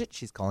take Bridget.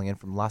 She's calling in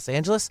from Los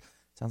Angeles.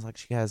 Sounds like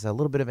she has a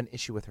little bit of an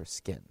issue with her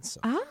skin. So.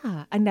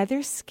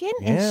 Another skin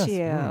issue.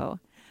 Mm.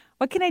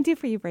 What can I do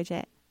for you,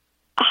 Bridget?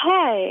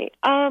 Hi.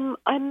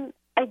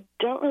 I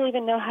don't really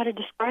even know how to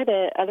describe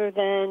it other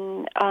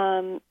than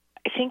I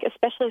think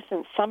especially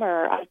since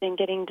summer, I've been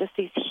getting just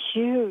these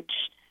huge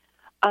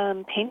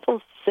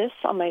painful cysts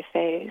on my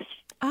face.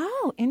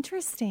 Oh,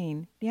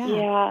 interesting. Yeah.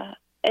 Yeah.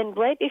 And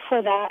right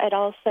before that, I'd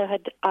also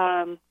had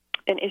an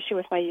issue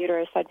with my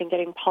uterus. I'd been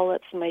getting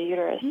polyps in my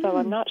uterus. So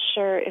I'm not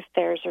sure if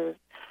there's a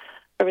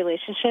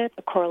relationship,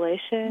 a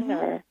correlation,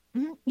 or...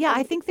 Yeah,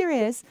 I think there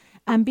is.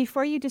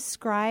 Before you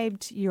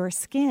described your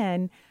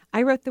skin,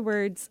 I wrote the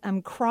words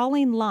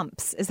crawling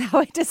lumps is how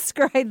I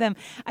described them.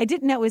 I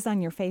didn't know it was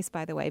on your face,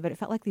 by the way, but it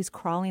felt like these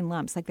crawling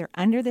lumps, like they're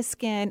under the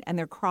skin and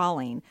they're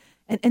crawling.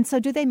 And so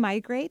do they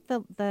migrate,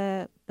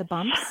 the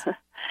bumps?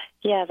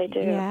 Yeah, they do.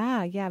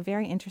 Yeah,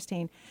 very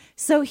interesting.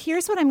 So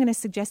here's what I'm going to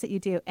suggest that you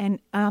do. And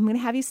I'm going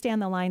to have you stay on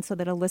the line so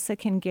that Alyssa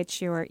can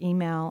get your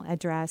email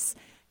address,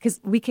 because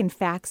we can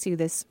fax you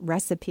this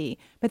recipe.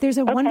 But there's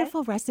a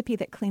wonderful recipe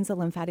that cleans the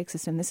lymphatic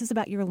system. This is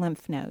about your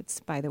lymph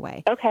nodes, by the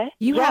way. Okay.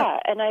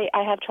 And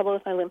I have trouble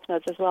with my lymph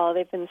nodes as well.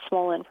 They've been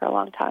swollen for a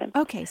long time.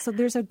 Okay, so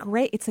there's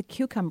it's a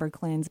cucumber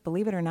cleanse,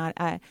 believe it or not.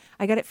 I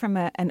got it from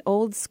an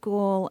old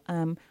school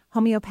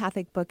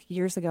homeopathic book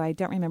years ago. I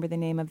don't remember the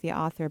name of the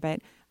author,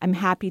 but I'm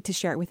happy to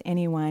share it with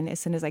anyone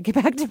as soon as I get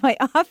back to my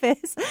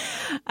office.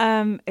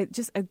 It's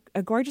just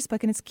a gorgeous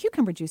book, and it's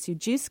cucumber juice. You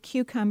juice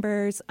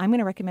cucumbers. I'm going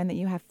to recommend that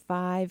you have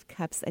 5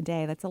 cups a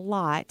day. That's a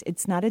lot.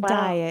 It's not a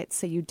diet,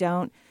 so you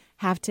don't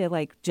have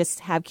to just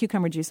have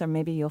cucumber juice, or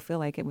maybe you'll feel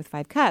like it with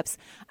 5 cups.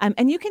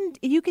 And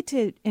you get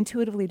to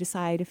intuitively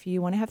decide if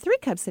you want to have 3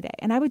 cups a day.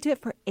 And I would do it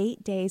for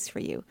 8 days for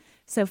you.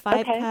 So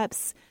 5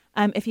 cups.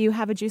 If you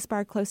have a juice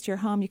bar close to your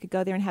home, you could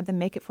go there and have them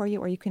make it for you,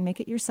 or you can make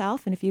it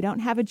yourself. And if you don't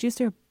have a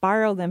juicer,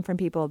 borrow them from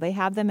people. They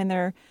have them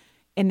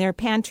in their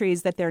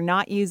pantries that they're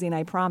not using,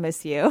 I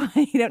promise you.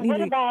 You don't need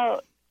What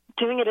about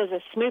doing it as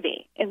a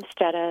smoothie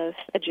instead of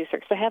a juicer?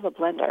 Because I have a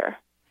blender.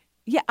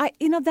 Yeah,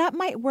 that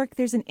might work.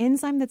 There's an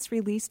enzyme that's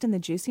released in the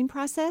juicing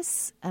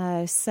process.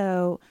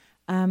 So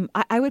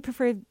I would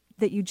prefer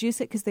that you juice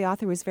it because the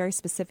author was very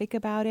specific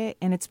about it.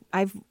 And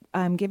I've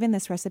given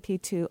this recipe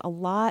to a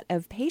lot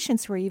of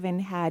patients who even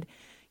had,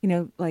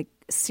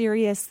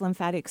 serious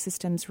lymphatic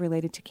systems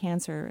related to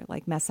cancer,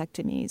 like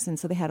mastectomies. And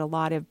so they had a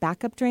lot of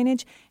backup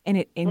drainage, and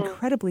it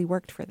incredibly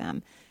worked for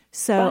them.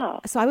 So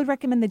I would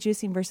recommend the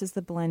juicing versus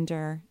the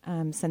blender,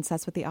 since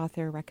that's what the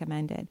author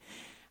recommended.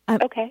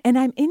 And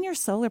I'm in your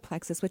solar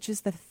plexus, which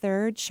is the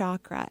 3rd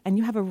chakra, and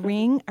you have a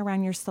ring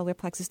around your solar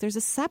plexus. There's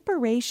a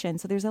separation.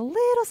 So there's a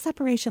little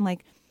separation,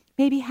 like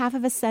maybe half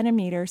of a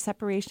centimeter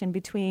separation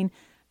between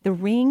the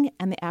ring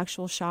and the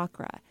actual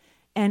chakra.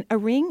 And a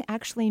ring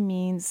actually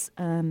means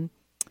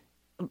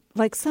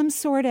like some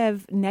sort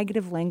of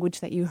negative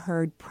language that you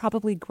heard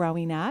probably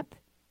growing up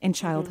in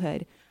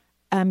childhood,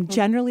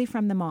 generally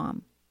from the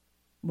mom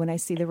when I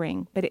see the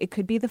ring. But it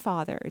could be the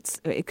father.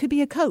 It could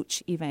be a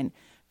coach even.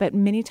 But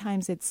many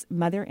times it's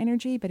mother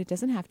energy, but it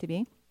doesn't have to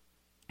be.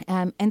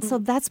 And so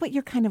that's what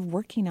you're kind of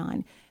working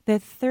on. The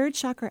 3rd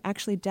chakra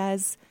actually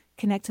does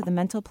connect to the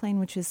mental plane,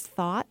 which is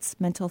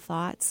mental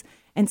thoughts.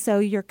 And so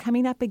you're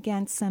coming up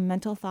against some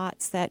mental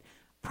thoughts that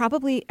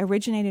probably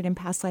originated in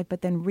past life,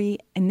 but then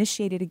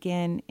reinitiated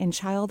again in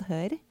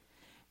childhood.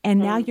 And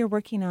now you're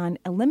working on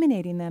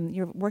eliminating them.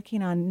 You're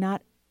working on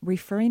not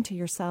referring to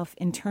yourself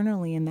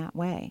internally in that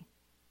way.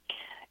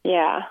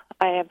 Yeah,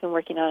 I have been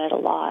working on it a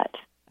lot.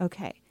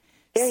 Okay.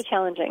 Very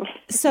challenging.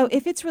 So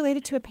if it's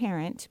related to a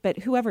parent, but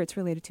whoever it's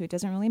related to, it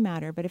doesn't really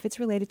matter. But if it's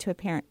related to a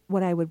parent,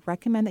 what I would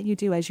recommend that you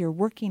do as you're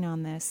working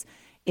on this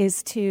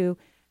is to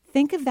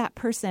think of that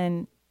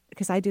person,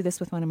 because I do this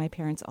with one of my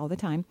parents all the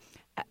time,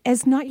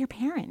 as not your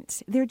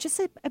parent. They're just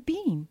a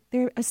being.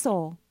 They're a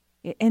soul.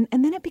 And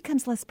then it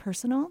becomes less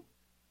personal.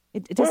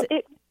 It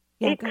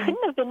couldn't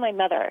have been my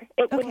mother.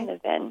 It wouldn't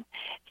have been.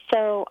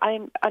 So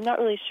I'm not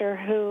really sure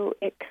who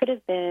it could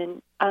have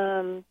been.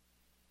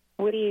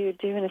 What do you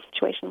do in a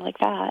situation like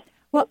that?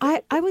 Well,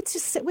 I would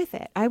just sit with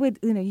it. I would,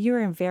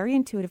 you're a very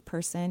intuitive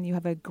person. You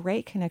have a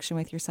great connection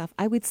with yourself.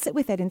 I would sit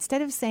with it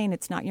instead of saying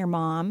it's not your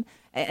mom.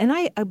 And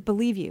I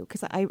believe you,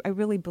 because I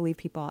really believe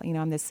people,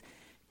 I'm this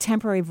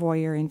temporary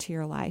voyeur into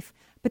your life.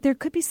 But there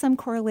could be some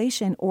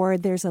correlation, or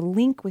there's a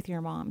link with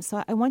your mom.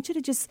 So I want you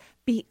to just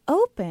be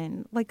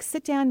open, like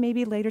sit down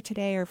maybe later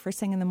today or first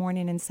thing in the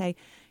morning and say,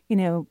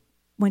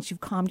 once you've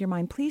calmed your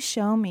mind, please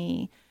show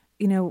me,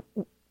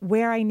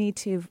 where I need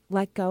to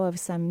let go of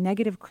some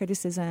negative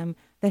criticism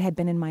that had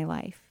been in my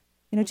life.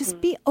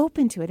 Just be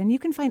open to it. And you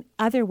can find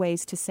other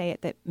ways to say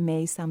it that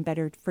may sound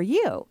better for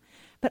you.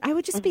 But I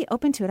would just be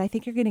open to it. I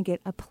think you're going to get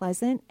a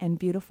pleasant and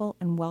beautiful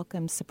and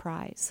welcome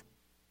surprise.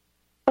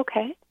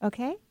 Okay.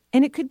 Okay?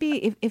 And it could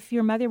be if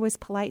your mother was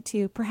polite to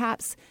you,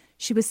 perhaps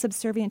she was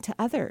subservient to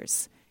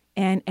others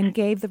and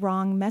gave the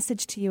wrong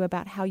message to you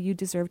about how you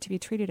deserve to be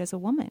treated as a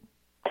woman.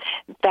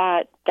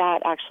 That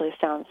actually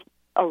sounds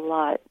a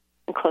lot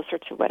closer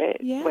to what it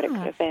could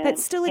have been.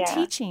 That's still a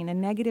teaching, a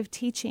negative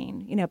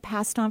teaching,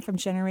 passed on from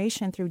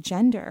generation through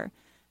gender.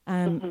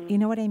 You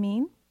know what I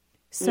mean?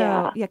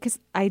 So, because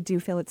I do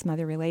feel it's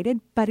mother-related.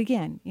 But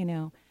again,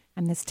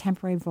 I'm this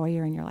temporary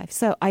voyeur in your life.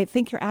 So I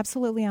think you're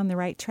absolutely on the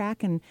right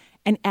track. And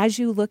as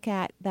you look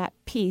at that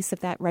piece, if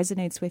that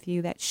resonates with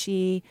you, that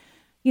she,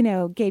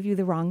 gave you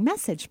the wrong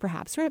message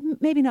perhaps, or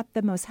maybe not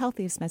the most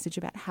healthiest message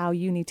about how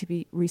you need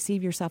to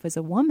receive yourself as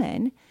a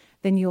woman,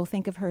 then you'll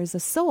think of her as a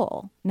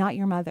soul, not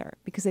your mother,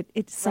 because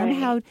it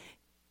somehow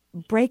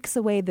breaks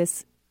away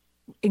this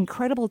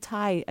incredible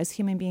tie as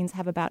human beings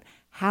have about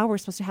how we're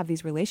supposed to have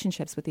these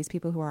relationships with these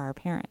people who are our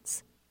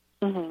parents.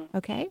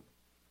 Okay?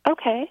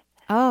 Okay.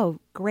 Oh,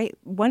 great.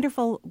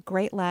 Wonderful.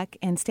 Great luck.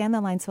 And stay on the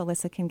line so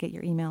Alyssa can get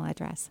your email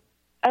address.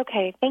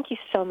 Okay. Thank you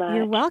so much.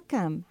 You're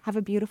welcome. Have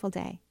a beautiful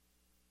day.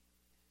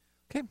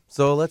 Okay,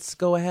 so let's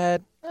go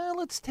ahead.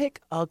 Let's take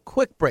a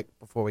quick break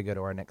before we go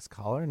to our next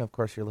caller. And, of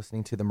course, you're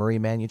listening to the Marie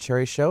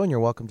Manucherry Show, and you're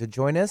welcome to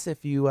join us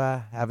if you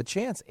have a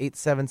chance.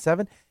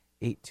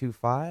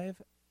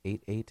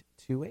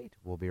 877-825-8828.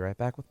 We'll be right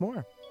back with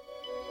more.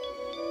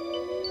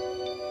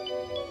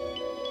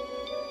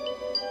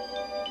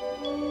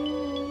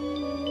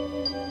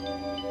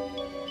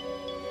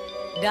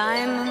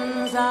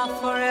 Diamonds are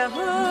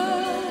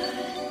forever.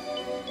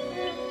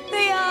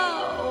 They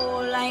are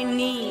all I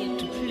need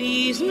to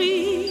please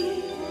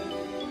me.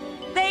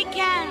 They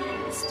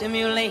can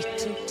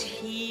stimulate and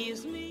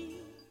tease me.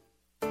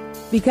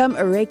 Become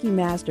a Reiki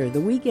Master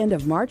the weekend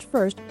of March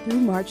 1st through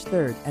March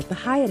 3rd at the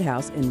Hyatt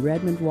House in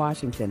Redmond,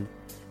 Washington.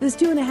 This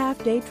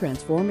 2.5-day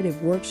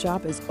transformative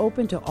workshop is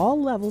open to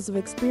all levels of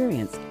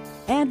experience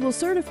and will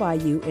certify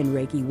you in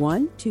Reiki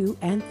 1, 2,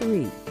 and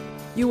 3.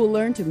 You will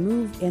learn to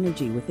move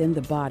energy within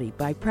the body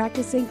by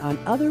practicing on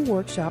other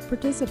workshop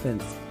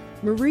participants.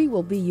 Marie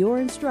will be your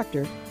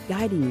instructor,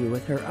 guiding you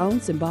with her own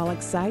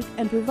symbolic sight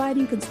and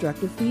providing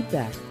constructive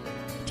feedback.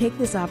 Take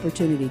this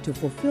opportunity to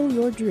fulfill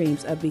your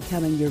dreams of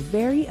becoming your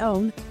very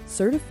own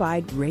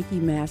certified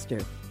Reiki Master.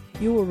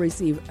 You will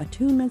receive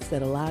attunements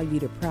that allow you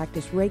to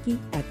practice Reiki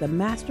at the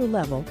master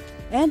level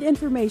and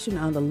information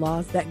on the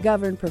laws that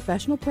govern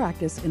professional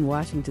practice in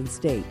Washington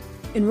State.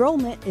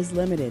 Enrollment is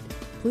limited.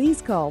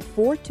 Please call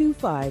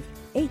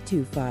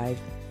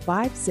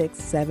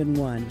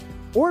 425-825-5671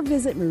 or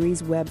visit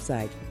Marie's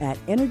website at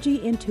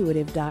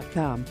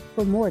energyintuitive.com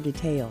for more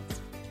details.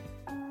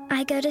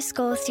 I go to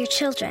school with your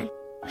children.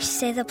 We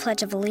say the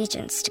Pledge of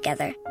Allegiance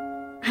together.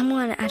 I'm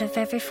one out of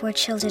every 4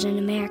 children in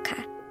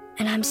America,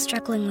 and I'm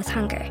struggling with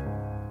hunger.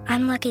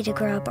 I'm lucky to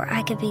grow up where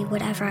I could be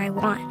whatever I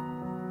want.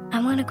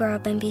 I want to grow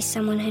up and be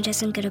someone who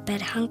doesn't go to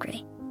bed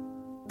hungry.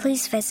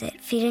 Please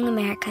visit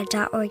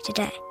feedingamerica.org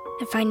today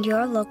and find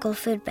your local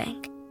food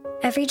bank.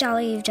 Every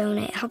dollar you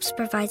donate helps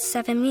provide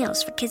 7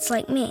 meals for kids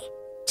like me.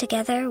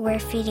 Together, we're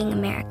Feeding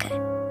America.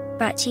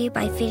 Brought to you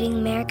by Feeding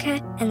America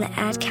and the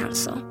Ad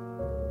Council.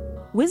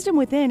 Wisdom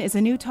Within is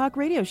a new talk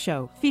radio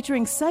show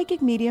featuring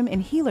psychic medium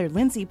and healer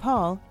Lindsay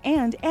Paul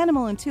and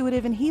animal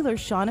intuitive and healer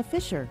Shauna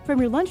Fisher. From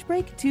your lunch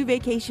break to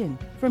vacation,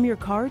 from your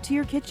car to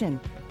your kitchen,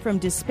 from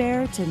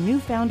despair to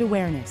newfound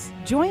awareness.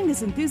 Join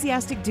this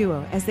enthusiastic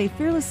duo as they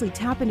fearlessly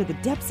tap into the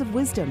depths of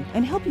wisdom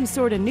and help you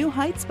soar to new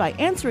heights by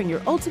answering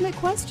your ultimate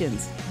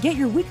questions. Get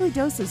your weekly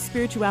dose of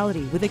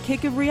spirituality with a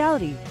kick of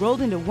reality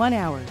rolled into 1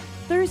 hour.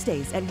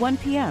 Thursdays at 1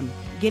 p.m.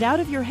 Get out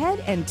of your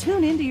head and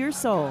tune into your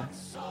soul.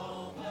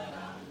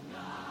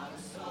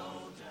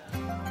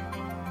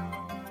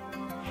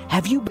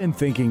 Have you been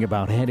thinking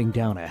about heading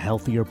down a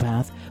healthier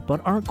path but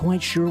aren't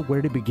quite sure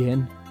where to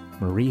begin?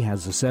 Marie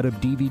has a set of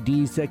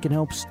DVDs that can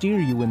help steer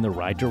you in the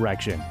right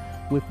direction,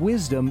 with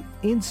wisdom,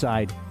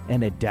 insight,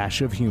 and a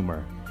dash of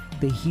humor.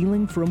 The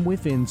Healing from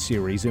Within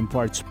series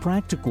imparts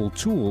practical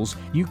tools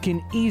you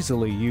can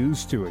easily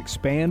use to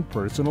expand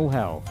personal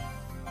health.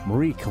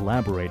 Marie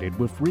collaborated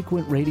with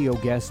frequent radio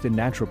guest and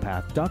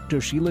naturopath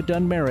Dr. Sheila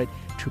Dunn Merritt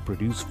to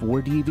produce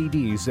 4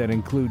 DVDs that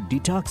include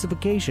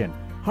detoxification,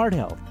 heart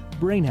health,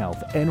 brain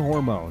health, and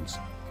hormones.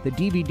 The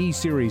DVD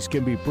series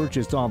can be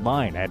purchased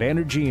online at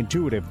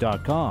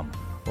energyintuitive.com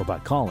or by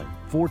calling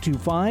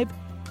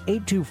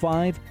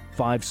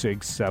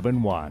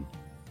 425-825-5671.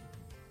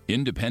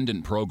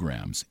 Independent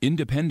programs,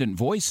 independent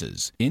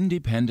voices,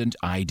 independent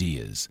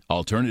ideas.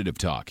 Alternative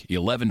Talk,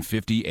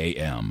 1150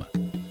 AM.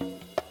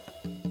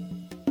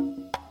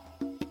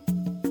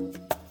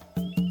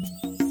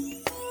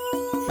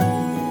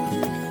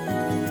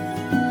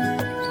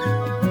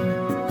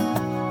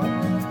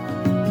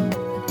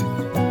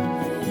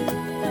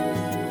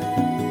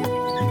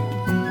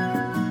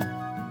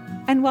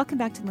 And welcome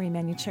back to the Marie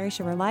Manuchehri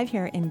Show. We're live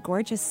here in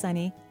gorgeous,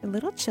 sunny, a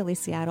little chilly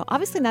Seattle.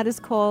 Obviously not as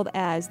cold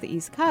as the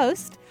East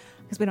Coast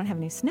because we don't have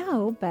any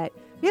snow, but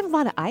we have a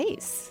lot of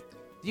ice.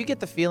 Do you get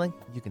the feeling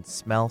you can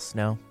smell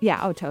snow? Yeah,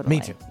 oh, totally.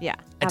 Me too. Yeah,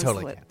 I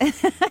totally can.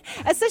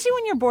 Especially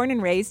when you're born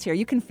and raised here.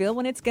 You can feel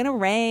when it's going to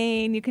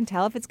rain. You can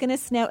tell if it's going to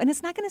snow, and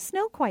it's not going to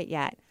snow quite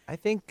yet. I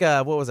think,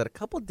 what was it, a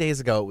couple of days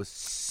ago, it was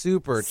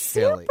super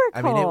chilly. Super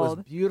I mean, it was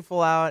cold.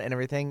 beautiful out and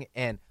everything,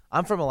 and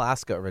I'm from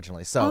Alaska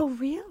originally, so Oh,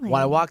 really?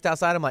 when I walked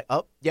outside, I'm like,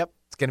 oh, yep,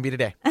 it's going to be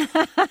today.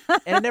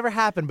 And it never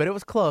happened, but it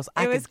was close.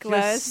 I was could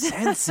close. just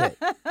sense it.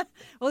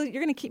 Well,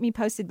 you're going to keep me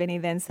posted, Benny,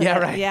 then. So Yeah,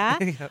 that- right. Yeah?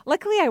 Yeah.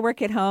 Luckily, I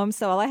work at home,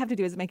 so all I have to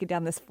do is make it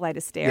down this flight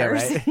of Yeah,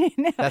 stairs. right. You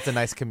know? That's a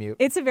nice commute.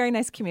 It's a very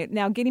nice commute.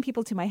 Now, getting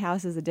people to my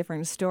house is a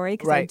different story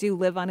because I Right. do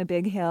live on a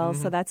big hill,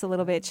 so that's a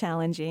little bit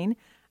challenging.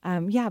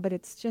 Yeah, but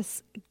it's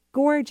just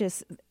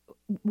gorgeous.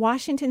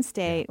 Washington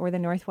State or the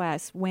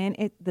Northwest, when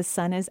the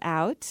sun is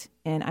out,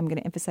 and I'm going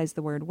to emphasize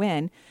the word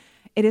when,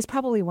 it is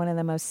probably one of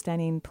the most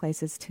stunning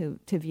places to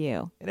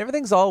view. And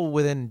everything's all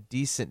within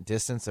decent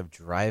distance of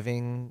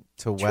driving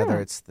to whether True.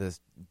 it's the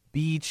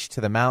beach,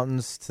 to the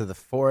mountains, to the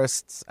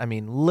forests. I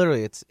mean,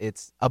 literally,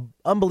 it's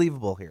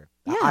unbelievable here.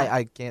 Yeah.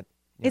 I can't.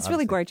 It's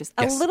really gorgeous.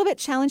 Yes. A little bit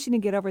challenging to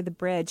get over the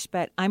bridge,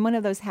 but I'm one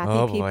of those happy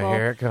Oh, people. boy,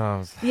 here it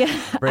comes. Yeah.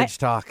 Bridge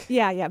talk.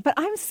 Yeah. But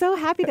I'm so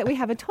happy that we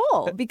have a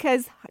toll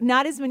because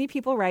not as many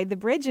people ride the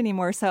bridge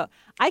anymore. So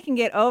I can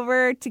get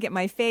over to get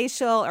my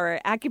facial or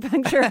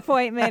acupuncture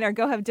appointment or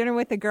go have dinner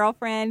with a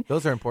girlfriend.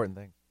 Those are important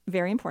things.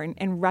 Very important.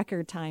 In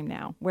record time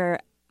now,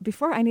 where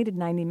before I needed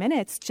 90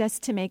 minutes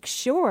just to make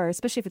sure,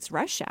 especially if it's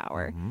rush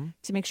hour,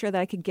 to make sure that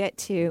I could get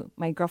to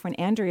my girlfriend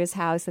Andrea's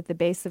house at the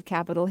base of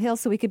Capitol Hill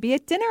so we could be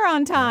at dinner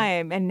on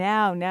time. And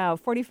now,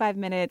 45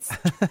 minutes.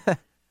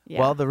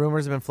 Yeah. Well, the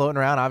rumors have been floating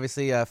around.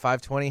 Obviously,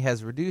 520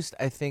 has reduced,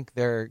 I think,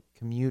 their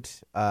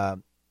commute,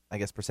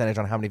 percentage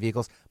on how many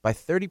vehicles by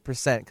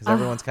 30% because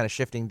everyone's kind of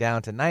shifting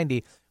down to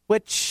 90,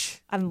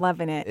 which I'm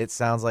loving it. It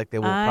sounds like they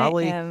will I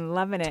probably am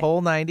loving it.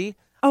 toll 90.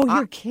 Oh,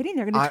 you're kidding?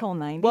 They're going to toll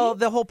 90? Well,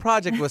 the whole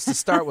project was to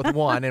start with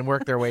one and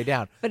work their way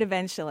down. But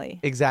eventually.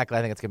 Exactly.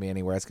 I think it's going to be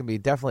anywhere. It's going to be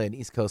definitely an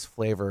East Coast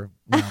flavor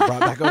brought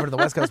back over to the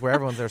West Coast where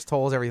there's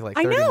tolls every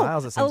 30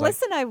 miles. It seems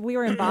Alyssa and I, we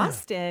were in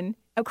Boston.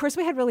 Of course,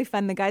 we had really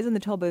fun. The guys in the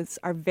toll booths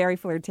are very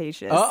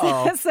flirtatious.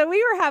 Uh-oh. So we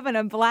were having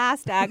a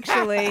blast,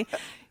 actually,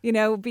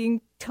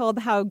 being told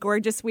how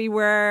gorgeous we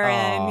were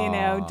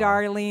and,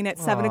 darling at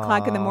 7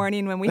 o'clock in the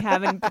morning when we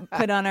haven't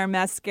put on our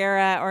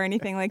mascara or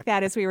anything like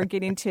that as we were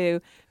getting to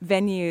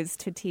venues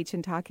to teach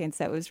and talk in.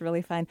 So it was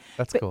really fun.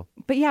 That's cool.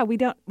 But yeah, we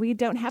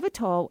don't have a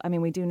toll. I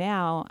mean, we do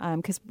now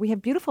because we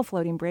have beautiful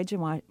floating bridges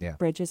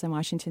in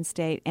Washington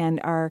State, and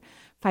our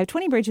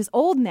 520 bridge is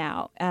old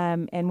now,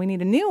 and we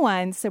need a new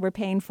one, so we're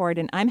paying for it,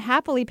 and I'm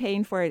happily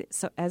paying for it.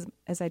 So as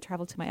I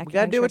travel to my acupuncture You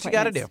got to do what you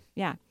got to do. appointments.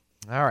 Yeah.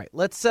 All right.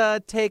 Let's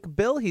take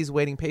Bill. He's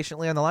waiting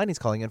patiently on the line. He's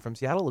calling in from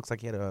Seattle. Looks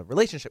like he had a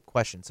relationship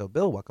question. So,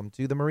 Bill, welcome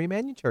to the Marie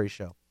Manuchehri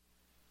Show.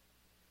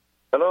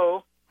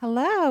 Hello.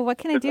 Hello. What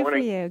can I Good do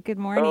morning. for you? Good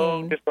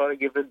morning. Just thought I'd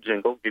give a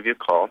jingle, give you a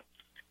call.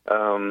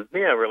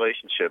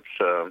 Relationships.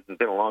 It's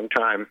been a long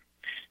time.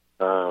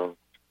 I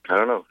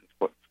don't know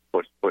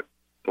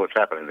what's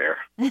happening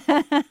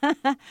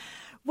there.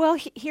 Well,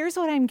 here's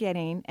what I'm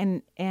getting,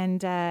 and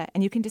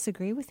you can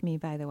disagree with me,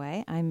 by the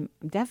way. I'm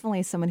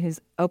definitely someone who's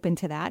open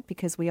to that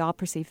because we all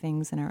perceive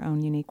things in our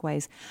own unique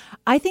ways.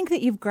 I think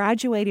that you've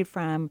graduated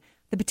from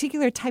the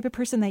particular type of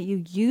person that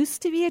you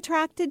used to be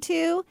attracted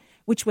to,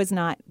 which was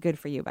not good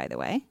for you, by the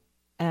way.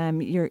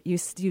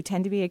 You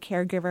tend to be a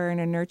caregiver and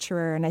a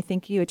nurturer, and I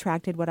think you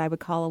attracted what I would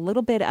call a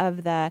little bit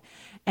of the,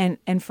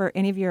 and for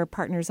any of your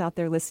partners out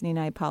there listening,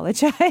 I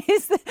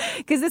apologize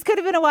because this could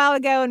have been a while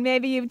ago and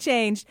maybe you've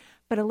changed,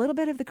 but a little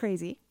bit of the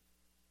crazy,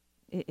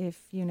 if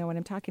you know what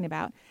I'm talking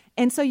about.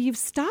 And so you've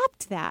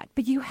stopped that,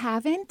 but you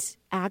haven't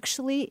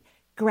actually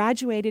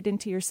graduated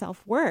into your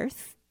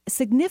self-worth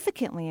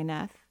significantly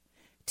enough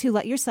to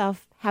let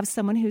yourself have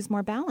someone who's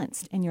more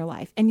balanced in your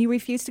life. And you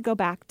refuse to go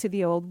back to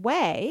the old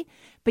way,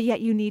 but yet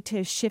you need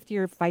to shift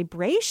your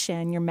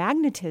vibration, your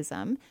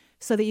magnetism,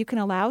 so that you can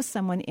allow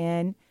someone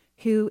in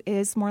who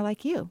is more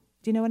like you.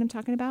 Do you know what I'm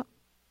talking about?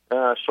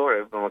 Sort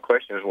of. My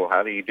question is, well,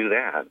 how do you do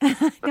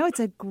that? No, it's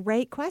a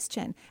great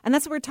question. And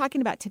that's what we're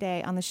talking about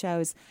today on the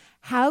shows.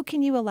 How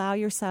can you allow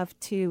yourself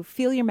to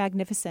feel your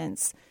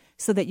magnificence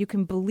so that you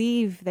can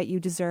believe that you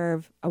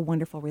deserve a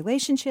wonderful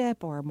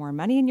relationship or more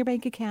money in your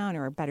bank account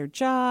or a better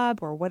job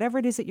or whatever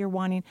it is that you're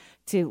wanting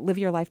to live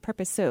your life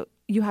purpose? So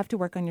you have to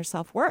work on your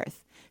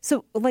self-worth.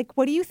 So,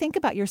 what do you think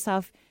about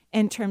yourself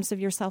in terms of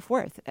your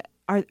self-worth?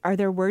 Are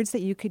there words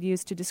that you could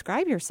use to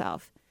describe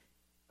yourself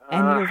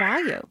and your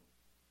value?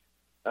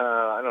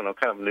 I don't know,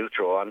 kind of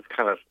neutral. I'm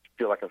kind of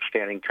feel like I'm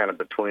standing kind of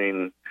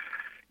between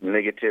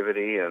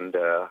negativity and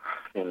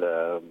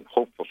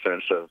hopeful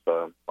sense of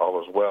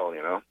all is well,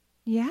 you know.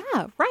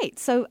 Yeah, right.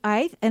 So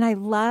I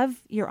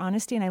love your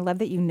honesty, and I love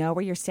that you know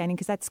where you're standing,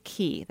 because that's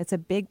key. That's a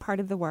big part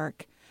of the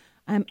work.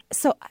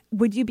 So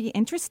would you be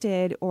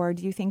interested, or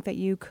do you think that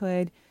you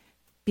could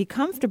be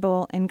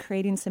comfortable in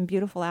creating some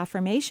beautiful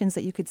affirmations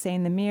that you could say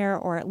in the mirror,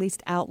 or at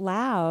least out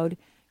loud,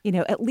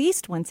 at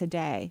least once a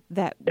day,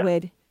 that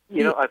would...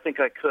 I think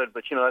I could,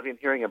 but, I've been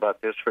hearing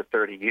about this for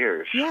 30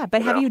 years. Yeah,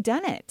 but have you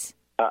done it?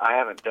 I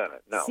haven't done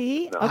it, no.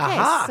 See? No. Okay,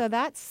 Aha. So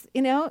that's,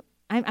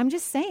 I'm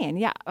just saying,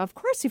 yeah, of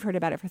course you've heard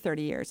about it for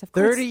 30 years. Of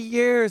course. 30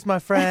 years, my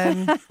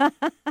friend. I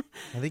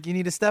think you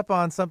need to step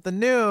on something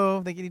new.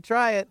 I think you need to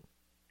try it.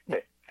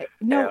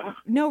 No,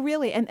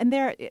 really. And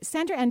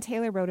Sandra Ann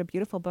Taylor wrote a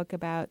beautiful book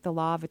about the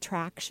law of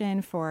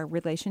attraction for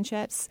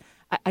relationships.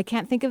 I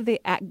can't think of the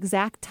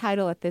exact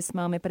title at this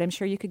moment, but I'm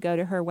sure you could go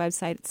to her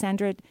website,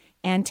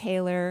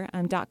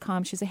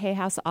 sandraanntaylor.com. She's a Hay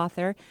House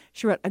author.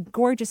 She wrote a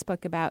gorgeous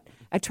book about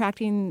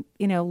attracting,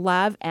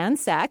 love and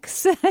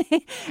sex.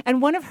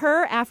 And one of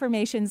her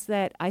affirmations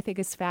that I think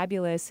is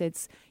fabulous,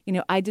 it's,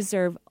 I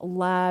deserve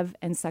love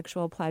and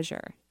sexual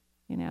pleasure,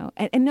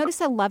 and notice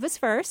how love is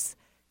first.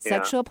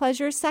 Sexual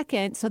pleasure is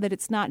second, so that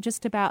it's not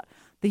just about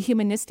the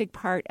humanistic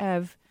part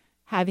of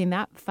having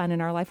that fun in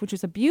our life, which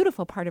is a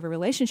beautiful part of a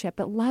relationship,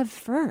 but love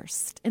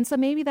first. And so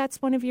maybe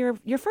that's one of your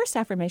first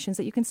affirmations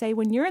that you can say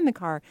when you're in the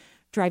car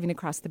driving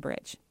across the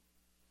bridge.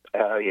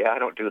 I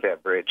don't do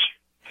that bridge.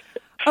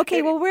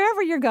 Okay, well,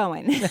 wherever you're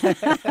going,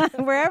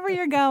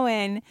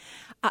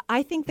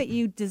 I think that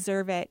you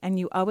deserve it and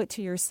you owe it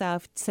to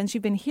yourself. Since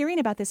you've been hearing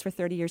about this for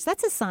 30 years,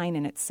 that's a sign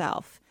in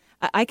itself.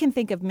 I can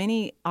think of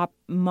many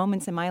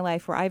moments in my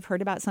life where I've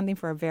heard about something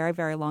for a very,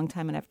 very long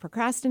time and I've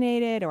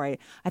procrastinated, or I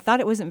thought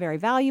it wasn't very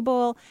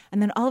valuable.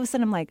 And then all of a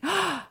sudden I'm like,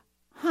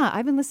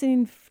 I've been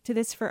listening to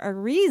this for a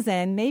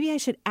reason. Maybe I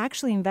should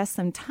actually invest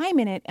some time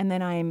in it. And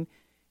then I'm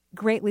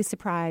greatly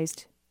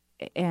surprised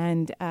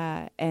and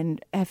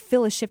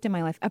feel a shift in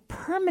my life, a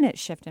permanent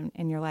shift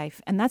in your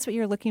life. And that's what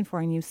you're looking for.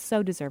 And you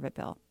so deserve it,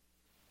 Bill.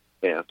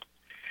 Yeah.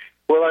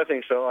 Well, I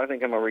think so. I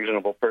think I'm a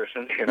reasonable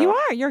person. You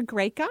are. You're a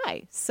great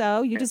guy.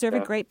 So you deserve a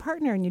great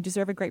partner and you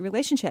deserve a great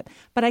relationship.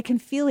 But I can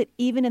feel it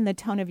even in the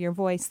tone of your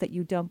voice that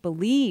you don't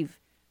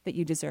believe that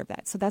you deserve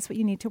that. So that's what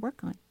you need to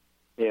work on.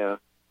 Yeah.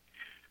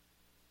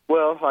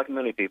 Well, like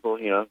many people,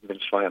 I've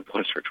been slammed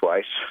once or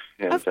twice.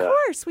 And, of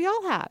course. We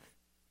all have.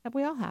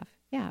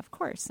 Yeah, of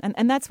course.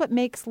 And that's what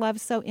makes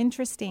love so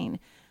interesting.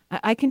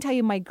 I can tell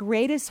you my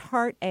greatest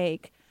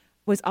heartache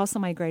was also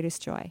my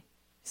greatest joy.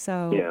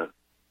 So, yeah.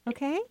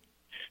 Okay?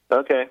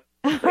 Okay.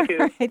 Thank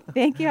you. All right.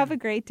 Thank you. Have a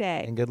great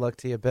day. And good luck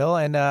to you, Bill.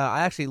 And I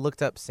actually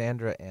looked up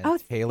Sandra Ann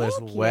Taylor's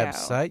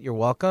website. You're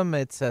welcome.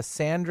 It's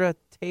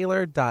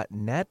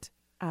sandrataylor.net.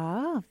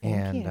 Oh,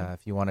 thank you. And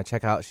if you want to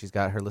check out, she's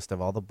got her list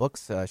of all the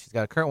books. She's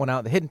got a current one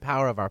out, The Hidden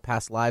Power of Our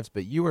Past Lives.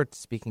 But you were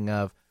speaking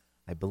of,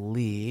 I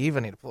believe,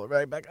 I need to pull it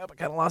right back up. I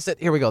kind of lost it.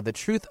 Here we go. The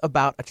Truth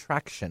About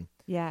Attraction.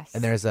 Yes.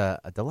 And there's a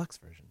deluxe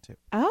version, too.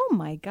 Oh,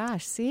 my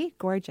gosh. See?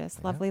 Gorgeous.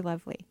 Yeah. Lovely,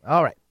 lovely.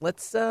 All right.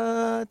 Let's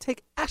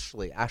take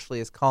Ashley. Ashley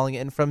is calling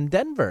in from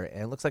Denver,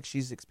 and it looks like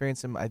she's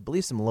experiencing, I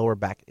believe, some lower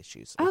back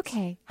issues.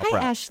 Okay. Hi,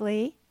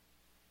 Ashley.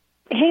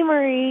 Hey,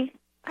 Marie.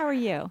 How are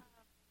you?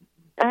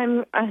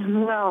 I'm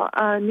well.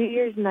 New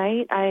Year's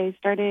night, I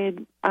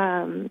started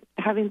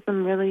having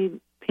some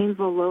really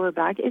painful lower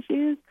back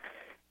issues.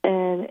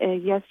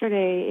 And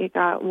yesterday it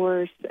got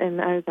worse,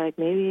 and I was like,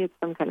 maybe it's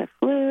some kind of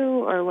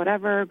flu or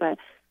whatever, but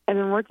I've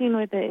been working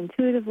with it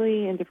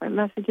intuitively in different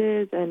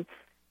messages and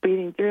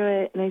breathing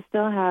through it, and I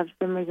still have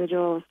some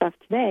residual stuff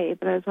today,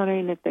 but I was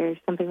wondering if there's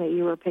something that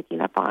you were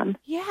picking up on.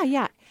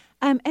 Yeah.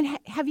 And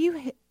have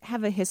you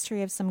have a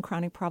history of some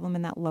chronic problem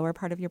in that lower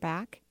part of your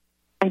back?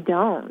 I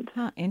don't.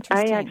 Huh,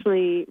 interesting. I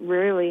actually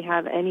rarely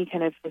have any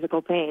kind of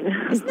physical pain.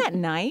 Isn't that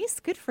nice?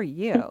 Good for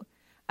you.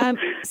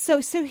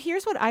 So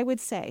here's what I would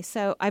say.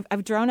 So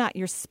I've drawn out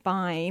your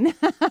spine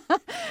with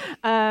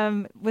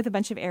a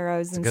bunch of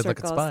arrows and circles. Good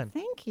looking spine.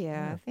 Thank you.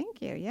 Yeah.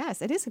 Thank you.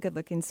 Yes, it is a good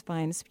looking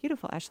spine. It's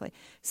beautiful, Ashley.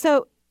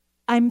 So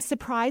I'm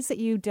surprised that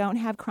you don't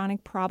have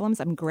chronic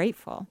problems. I'm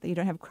grateful that you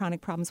don't have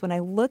chronic problems. When I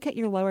look at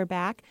your lower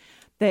back,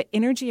 the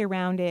energy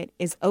around it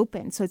is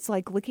open. So it's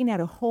like looking at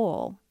a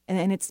hole.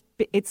 And it's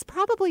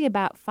probably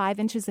about 5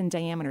 inches in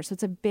diameter. So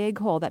it's a big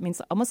hole. That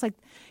means almost like,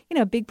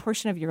 a big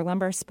portion of your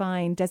lumbar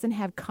spine doesn't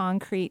have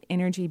concrete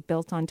energy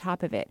built on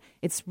top of it.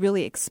 It's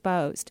really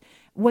exposed.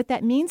 What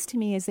that means to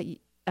me is that,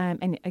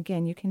 and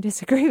again, you can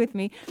disagree with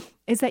me,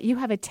 is that you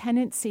have a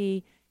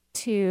tendency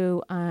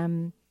to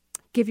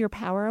give your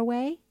power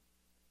away,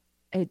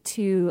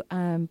 to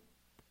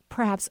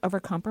perhaps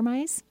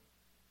overcompromise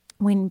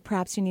when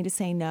perhaps you need to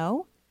say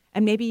no.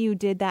 And maybe you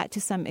did that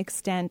to some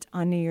extent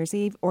on New Year's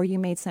Eve, or you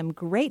made some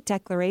great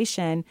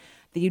declaration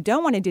that you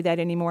don't want to do that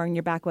anymore, and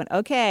your back went,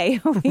 okay,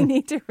 we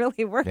need to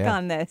really work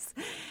on this.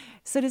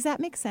 So does that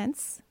make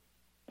sense?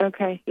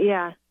 Okay,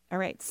 yeah. All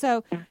right.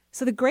 So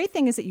the great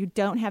thing is that you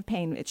don't have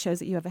pain. It shows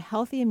that you have a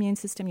healthy immune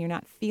system. You're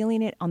not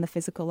feeling it on the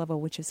physical level,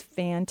 which is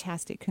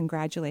fantastic.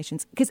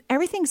 Congratulations. Because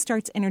everything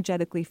starts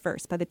energetically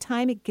first. By the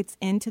time it gets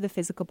into the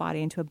physical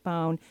body, into a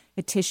bone,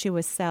 a tissue,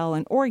 a cell,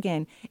 an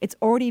organ, it's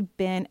already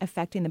been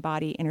affecting the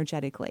body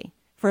energetically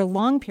for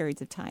long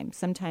periods of time,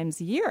 sometimes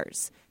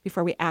years,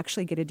 before we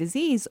actually get a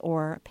disease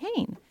or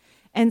pain.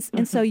 And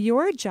so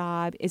your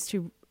job is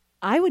to,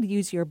 I would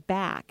use your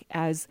back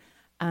as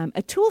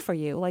a tool for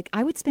you. Like,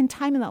 I would spend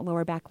time in that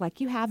lower back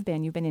like you have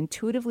been. You've been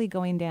intuitively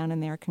going down in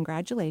there.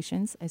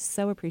 Congratulations. I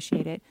so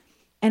appreciate it.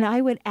 And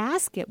I would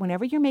ask it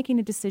whenever you're making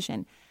a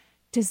decision,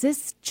 does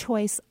this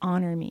choice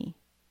honor me?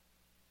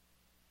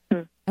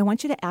 I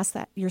want you to ask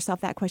yourself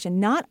that question,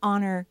 not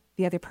honor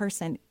the other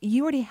person.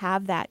 You already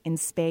have that in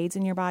spades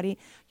in your body.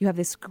 You have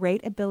this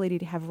great ability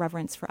to have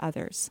reverence for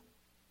others.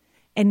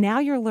 And now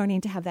you're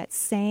learning to have that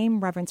same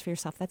reverence for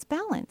yourself. That's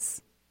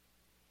balance.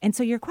 And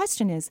so your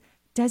question is,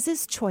 does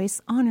this choice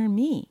honor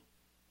me?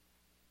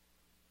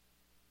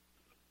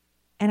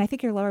 And I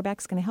think your lower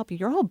back's going to help you.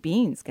 Your whole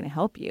being's going to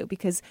help you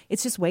because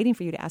it's just waiting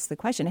for you to ask the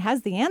question. It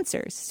has the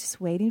answers. It's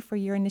just waiting for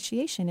your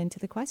initiation into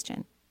the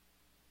question.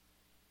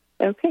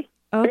 Okay.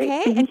 Okay.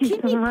 Great. And Thank you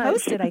keep me so much.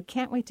 posted. I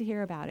can't wait to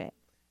hear about it.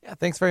 Yeah,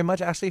 thanks very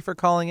much, Ashley, for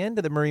calling in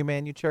to the Marie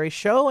Manucherry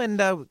Show. And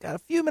we've got a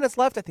few minutes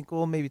left. I think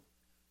we'll maybe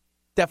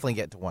definitely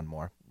get to one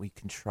more. We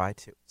can try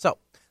to. So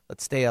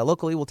let's stay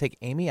locally. We'll take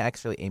Amy.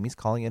 Actually, Amy's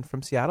calling in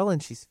from Seattle,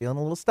 and she's feeling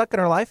a little stuck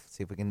in her life.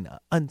 See if we can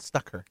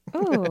unstuck her.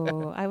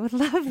 Oh, I would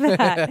love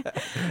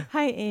that.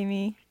 Hi,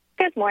 Amy.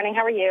 Good morning.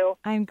 How are you?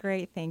 I'm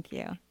great, thank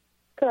you.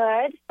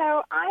 Good.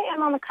 So I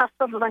am on the cusp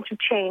of a bunch of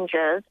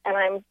changes, and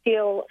I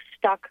feel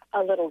stuck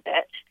a little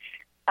bit.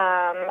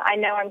 I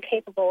know I'm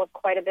capable of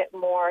quite a bit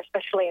more,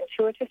 especially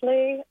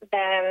intuitively,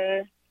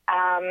 than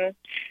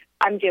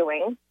I'm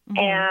doing. Mm-hmm.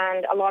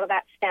 And a lot of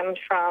that stems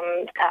from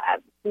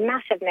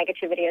massive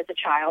negativity as a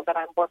child that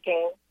I'm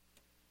working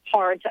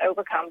hard to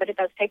overcome, but it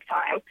does take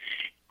time.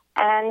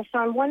 And so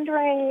I'm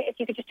wondering if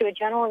you could just do a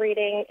general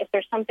reading, if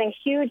there's something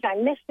huge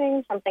I'm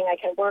missing, something I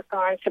can work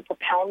on to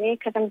propel me,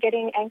 because I'm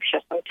getting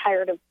anxious. I'm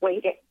tired of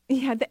waiting.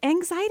 Yeah, the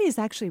anxiety is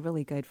actually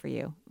really good for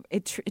you.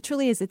 It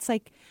truly is. It's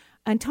like,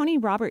 and Tony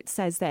Roberts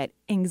says that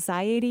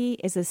anxiety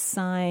is a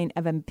sign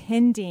of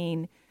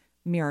impending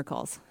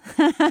miracles.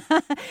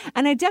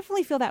 And I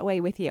definitely feel that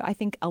way with you. I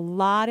think a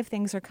lot of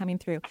things are coming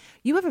through.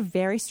 You have a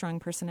very strong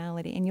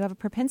personality and you have a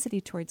propensity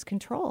towards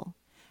control.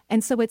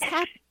 And so what's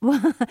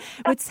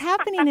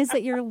happening is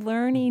that you're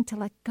learning to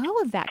let go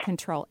of that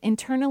control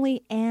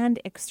internally and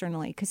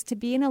externally. Because to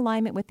be in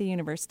alignment with the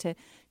universe,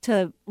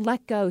 to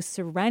let go,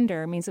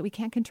 surrender, means that we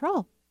can't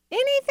control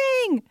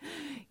anything,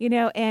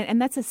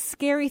 and that's a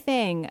scary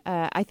thing,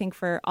 I think,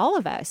 for all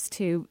of us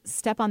to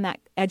step on that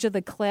edge of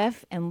the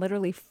cliff and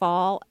literally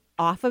fall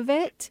off of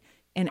it.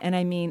 And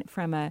I mean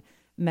from a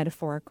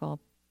metaphorical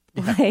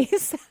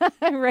place.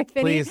 Right,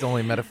 Benny? Please,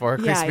 only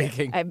metaphorically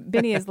speaking.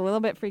 Benny is a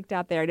little bit freaked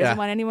out there. Doesn't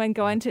want anyone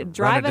going to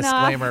driving off.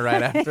 Run a disclaimer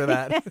right after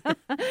that.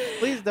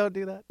 Please don't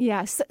do that.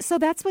 Yeah, so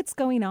that's what's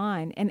going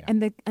on.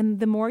 And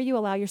the more you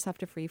allow yourself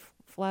to free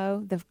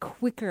flow, the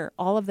quicker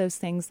all of those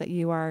things that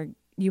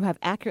you have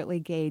accurately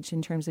gauged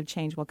in terms of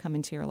change will come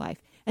into your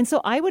life. And so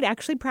I would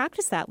actually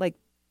practice that, like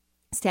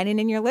standing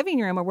in your living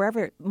room or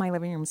wherever. My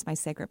living room is my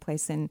sacred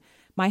place in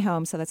my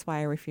home, so that's why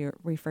I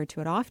refer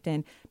to it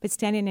often. But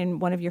standing in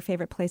one of your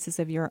favorite places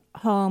of your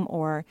home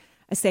or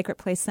a sacred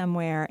place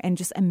somewhere and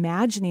just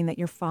imagining that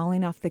you're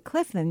falling off the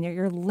cliff, and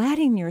you're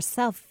letting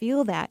yourself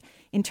feel that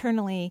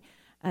internally,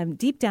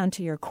 deep down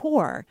to your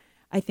core,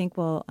 I think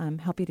will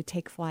help you to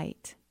take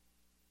flight.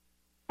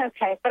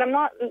 Okay, but I'm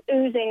not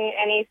oozing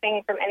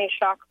anything from any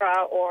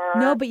chakra or...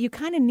 No, but you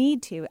kind of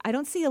need to. I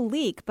don't see a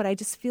leak, but I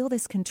just feel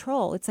this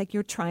control. It's like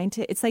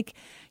it's like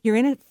you're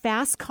in a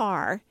fast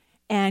car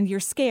and you're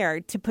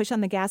scared to push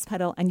on the gas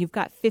pedal and you've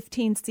got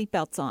 15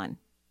 seatbelts on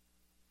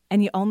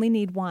and you only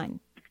need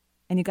one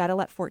and you got to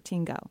let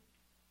 14 go.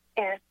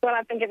 Yeah, well,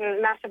 I've been given a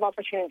massive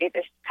opportunity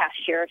this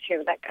past year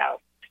to let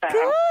go.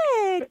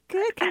 So.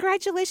 Good.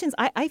 Congratulations.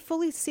 I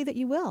fully see that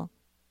you will.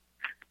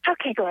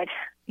 Okay, good.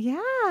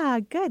 Yeah,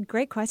 good.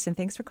 Great question.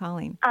 Thanks for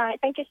calling. All right,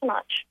 thank you so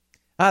much.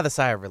 The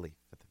sigh of relief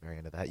at the very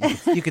end of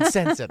that. You can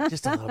sense it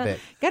just a little bit.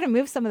 Got to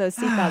move some of those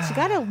seatbelts. You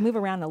got to move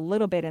around a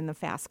little bit in the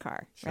fast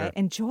car, sure. Right?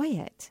 Enjoy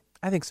it.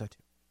 I think so, too.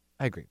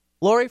 I agree.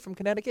 Lori from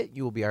Connecticut,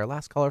 you will be our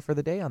last caller for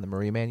the day on the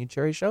Marie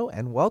Manucherry Show,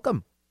 and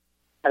welcome.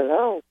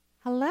 Hello.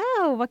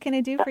 Hello. What can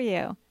I do for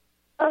you?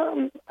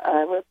 I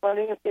was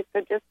wondering if you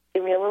could just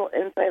give me a little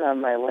insight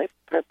on my life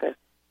purpose.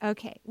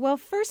 Okay. Well,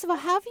 first of all,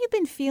 how have you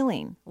been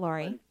feeling,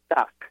 Lori? I'm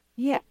stuck.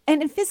 Yeah.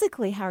 And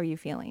physically, how are you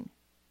feeling?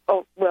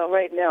 Oh, well,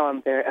 right now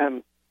I'm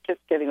just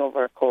getting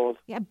over a cold.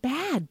 Yeah,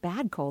 bad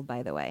cold,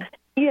 by the way.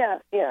 Yeah.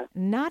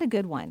 Not a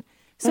good one.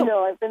 So,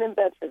 no, I've been in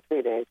bed for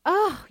 3 days.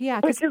 Oh, yeah.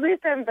 Which at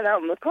least I haven't been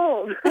out in the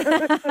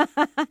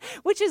cold.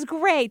 Which is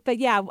great. But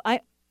yeah,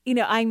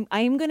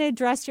 I'm going to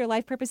address your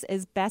life purpose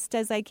as best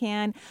as I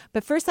can.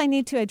 But first I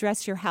need to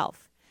address your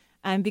health.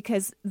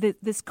 because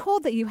this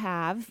cold that you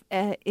have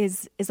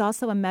is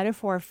also a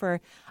metaphor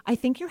for, I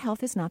think your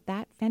health is not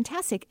that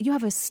fantastic. You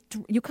have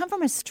you come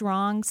from a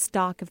strong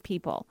stock of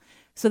people.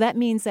 So that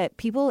means that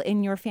people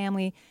in your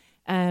family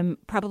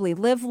probably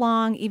live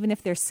long. Even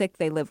if they're sick,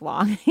 they live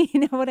long.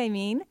 You know what I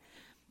mean?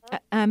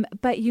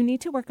 But you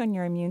need to work on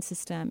your immune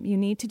system. You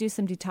need to do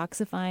some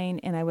detoxifying,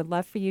 and I would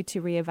love for you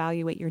to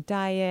reevaluate your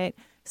diet,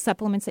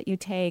 supplements that you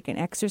take, an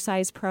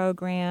exercise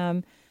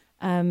program,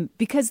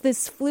 because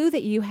this flu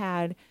that you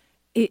had,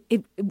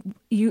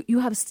 you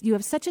have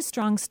such a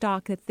strong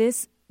stock that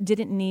this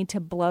didn't need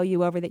to blow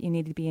you over that you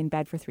needed to be in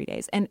bed for 3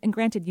 days. And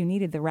granted, you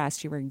needed the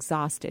rest. You were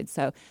exhausted.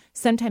 So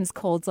sometimes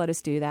colds let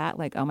us do that.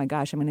 Like, oh my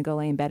gosh, I'm going to go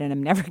lay in bed and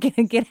I'm never going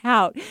to get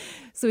out.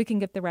 So we can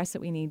get the rest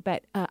that we need.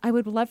 But I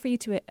would love for you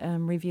to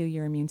review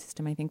your immune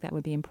system. I think that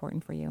would be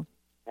important for you.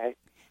 Okay.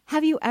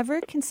 Have you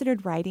ever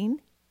considered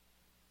writing?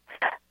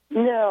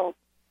 No.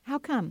 How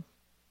come?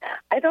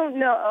 I don't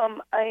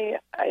know. I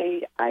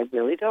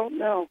really don't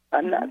know.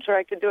 I'm not sure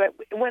I could do it.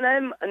 When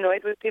I'm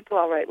annoyed with people,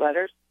 I'll write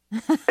letters.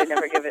 I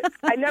never give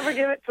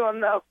it to them,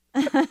 though.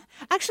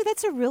 Actually,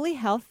 that's a really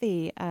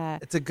healthy...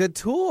 it's a good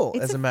tool,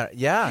 as a matter.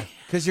 Yeah,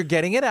 because you're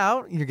getting it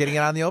out. You're getting it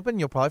out in the open.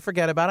 You'll probably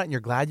forget about it, and you're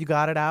glad you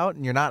got it out,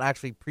 and you're not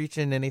actually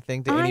preaching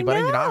anything to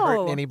anybody. You're not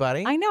hurting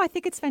anybody. I know. I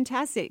think it's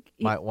fantastic.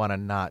 You might want to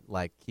not,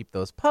 keep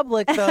those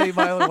public, though. You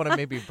might want to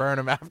maybe burn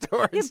them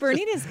afterwards. Yeah,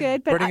 burning is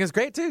good. But burning is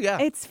great, too, yeah.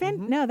 It's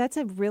No, that's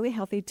a really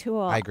healthy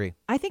tool. I agree.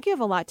 I think you have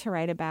a lot to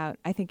write about.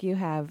 I think you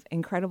have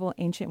incredible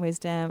ancient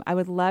wisdom. I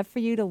would love for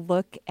you to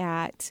look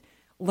at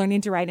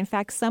learning to write. In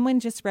fact, someone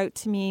just wrote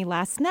to me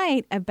last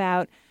night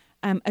about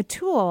a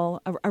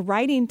tool, a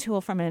writing tool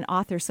from an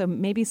author. So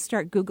maybe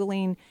start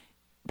Googling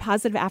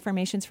positive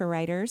affirmations for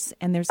writers.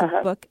 And there's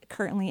a book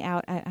currently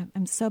out.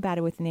 I'm so bad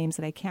with names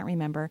that I can't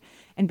remember.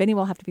 And Benny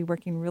will have to be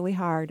working really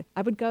hard.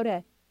 I would go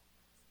to...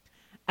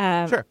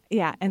 sure.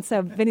 Yeah. And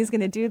so Benny's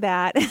going to do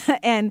that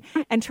and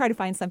try to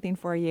find something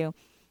for you.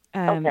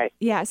 Okay.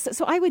 Yeah,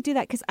 so I would do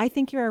that because I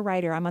think you're a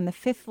writer. I'm on the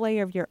 5th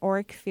layer of your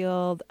auric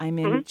field. I'm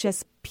in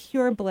just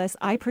pure bliss.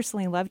 I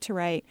personally love to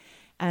write.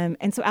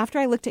 And so after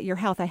I looked at your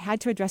health, I had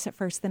to address it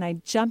first. Then I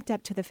jumped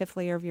up to the 5th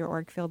layer of your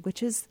auric field,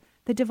 which is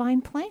the divine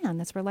plan.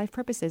 That's where life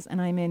purpose is.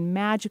 And I'm in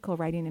magical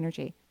writing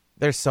energy.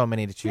 There's so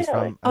many to choose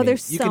from.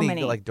 There's so many. You can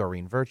do like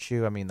Doreen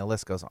Virtue. I mean, the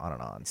list goes on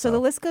and on. So the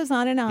list goes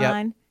on and on.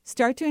 Yep.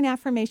 Start doing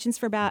affirmations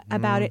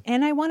about it.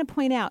 And I want to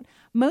point out,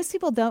 most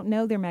people don't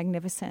know their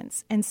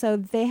magnificence. And so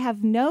they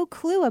have no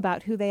clue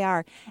about who they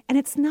are. And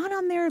it's not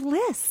on their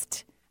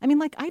list. I mean,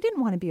 I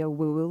didn't want to be a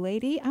woo-woo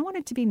lady. I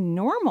wanted to be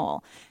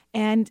normal.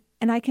 And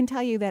I can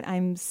tell you that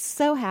I'm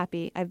so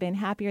happy. I've been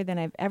happier than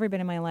I've ever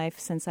been in my life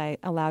since I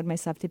allowed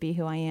myself to be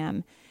who I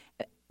am.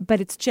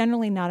 But it's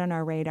generally not on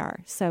our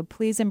radar. So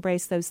please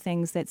embrace those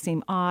things that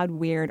seem odd,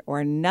 weird,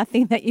 or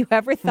nothing that you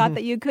ever thought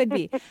that you could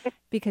be,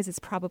 because it's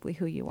probably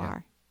who you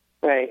are.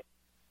 Right.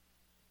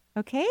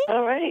 Okay?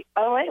 All right.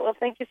 Well,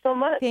 thank you so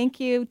much. Thank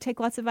you. Take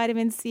lots of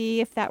vitamin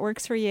C if that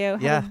works for you.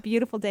 Have a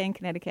beautiful day in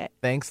Connecticut.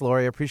 Thanks,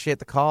 Lori. Appreciate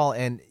the call.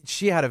 And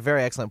she had a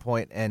very excellent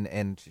point,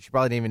 and she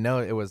probably didn't even know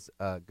it was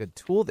a good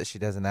tool that she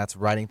does, and that's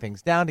writing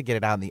things down to get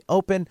it out in the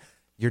open.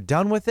 You're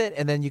done with it,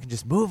 and then you can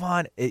just move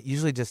on. It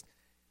usually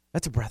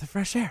that's a breath of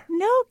fresh air.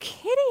 No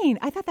kidding.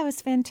 I thought that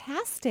was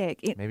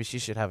fantastic. Maybe she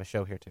should have a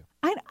show here, too.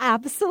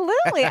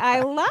 Absolutely.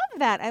 I love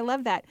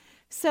that.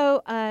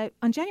 So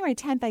on January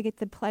 10th, I get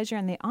the pleasure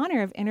and the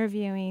honor of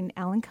interviewing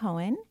Alan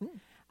Cohen.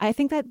 I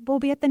think that we'll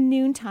be at the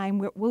noon time.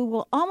 We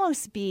will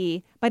almost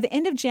be, by the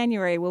end of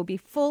January, we'll be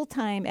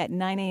full-time at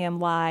 9 a.m.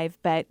 live.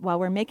 But while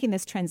we're making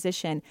this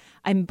transition,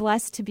 I'm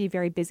blessed to be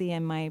very busy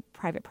in my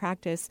private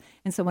practice.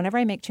 And so whenever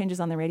I make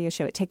changes on the radio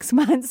show, it takes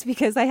months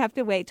because I have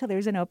to wait till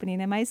there's an opening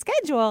in my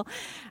schedule.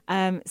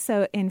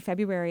 So in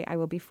February, I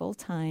will be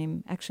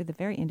full-time, actually the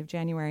very end of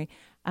January,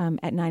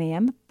 at 9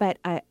 a.m. But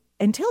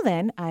until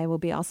then, I will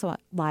be also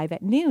live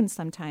at noon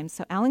sometimes.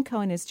 So Alan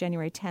Cohen is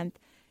January 10th.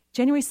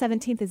 January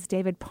 17th is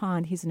David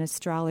Pond. He's an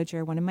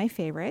astrologer, one of my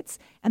favorites.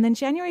 And then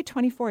January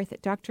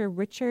 24th, Dr.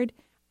 Richard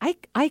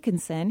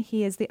Eikenson.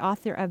 He is the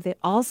author of The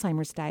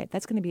Alzheimer's Diet.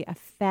 That's going to be a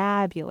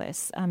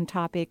fabulous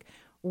topic.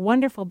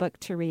 Wonderful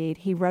book to read.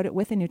 He wrote it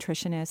with a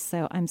nutritionist,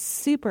 so I'm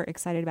super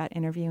excited about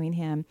interviewing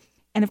him.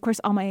 And, of course,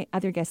 all my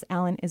other guests.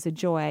 Alan is a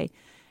joy.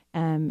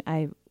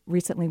 I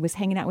recently was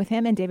hanging out with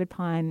him and David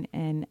Pond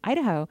in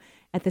Idaho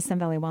at the Sun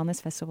Valley Wellness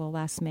Festival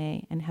last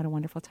May and had a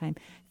wonderful time.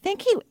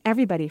 Thank you,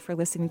 everybody, for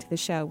listening to the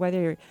show,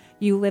 whether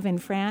you live in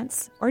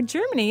France or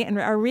Germany and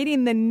are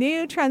reading the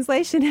new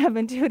translation of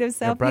Intuitive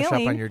Self-Healing.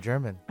 Brush up on your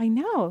German. I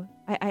know.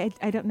 I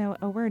don't know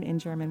a word in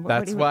German.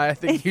 That's why I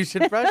think you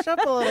should brush up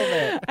a little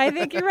bit. I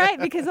think you're right,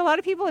 because a lot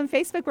of people on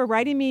Facebook were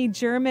writing me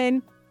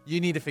German. You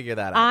need to figure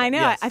that out. I know.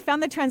 Yes. I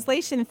found the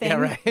translation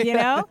thing, you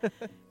know?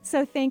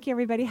 So thank you,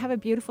 everybody. Have a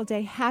beautiful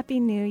day. Happy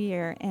New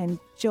Year and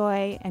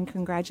joy and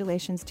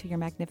congratulations to your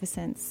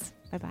magnificence.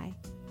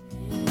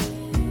 Bye-bye.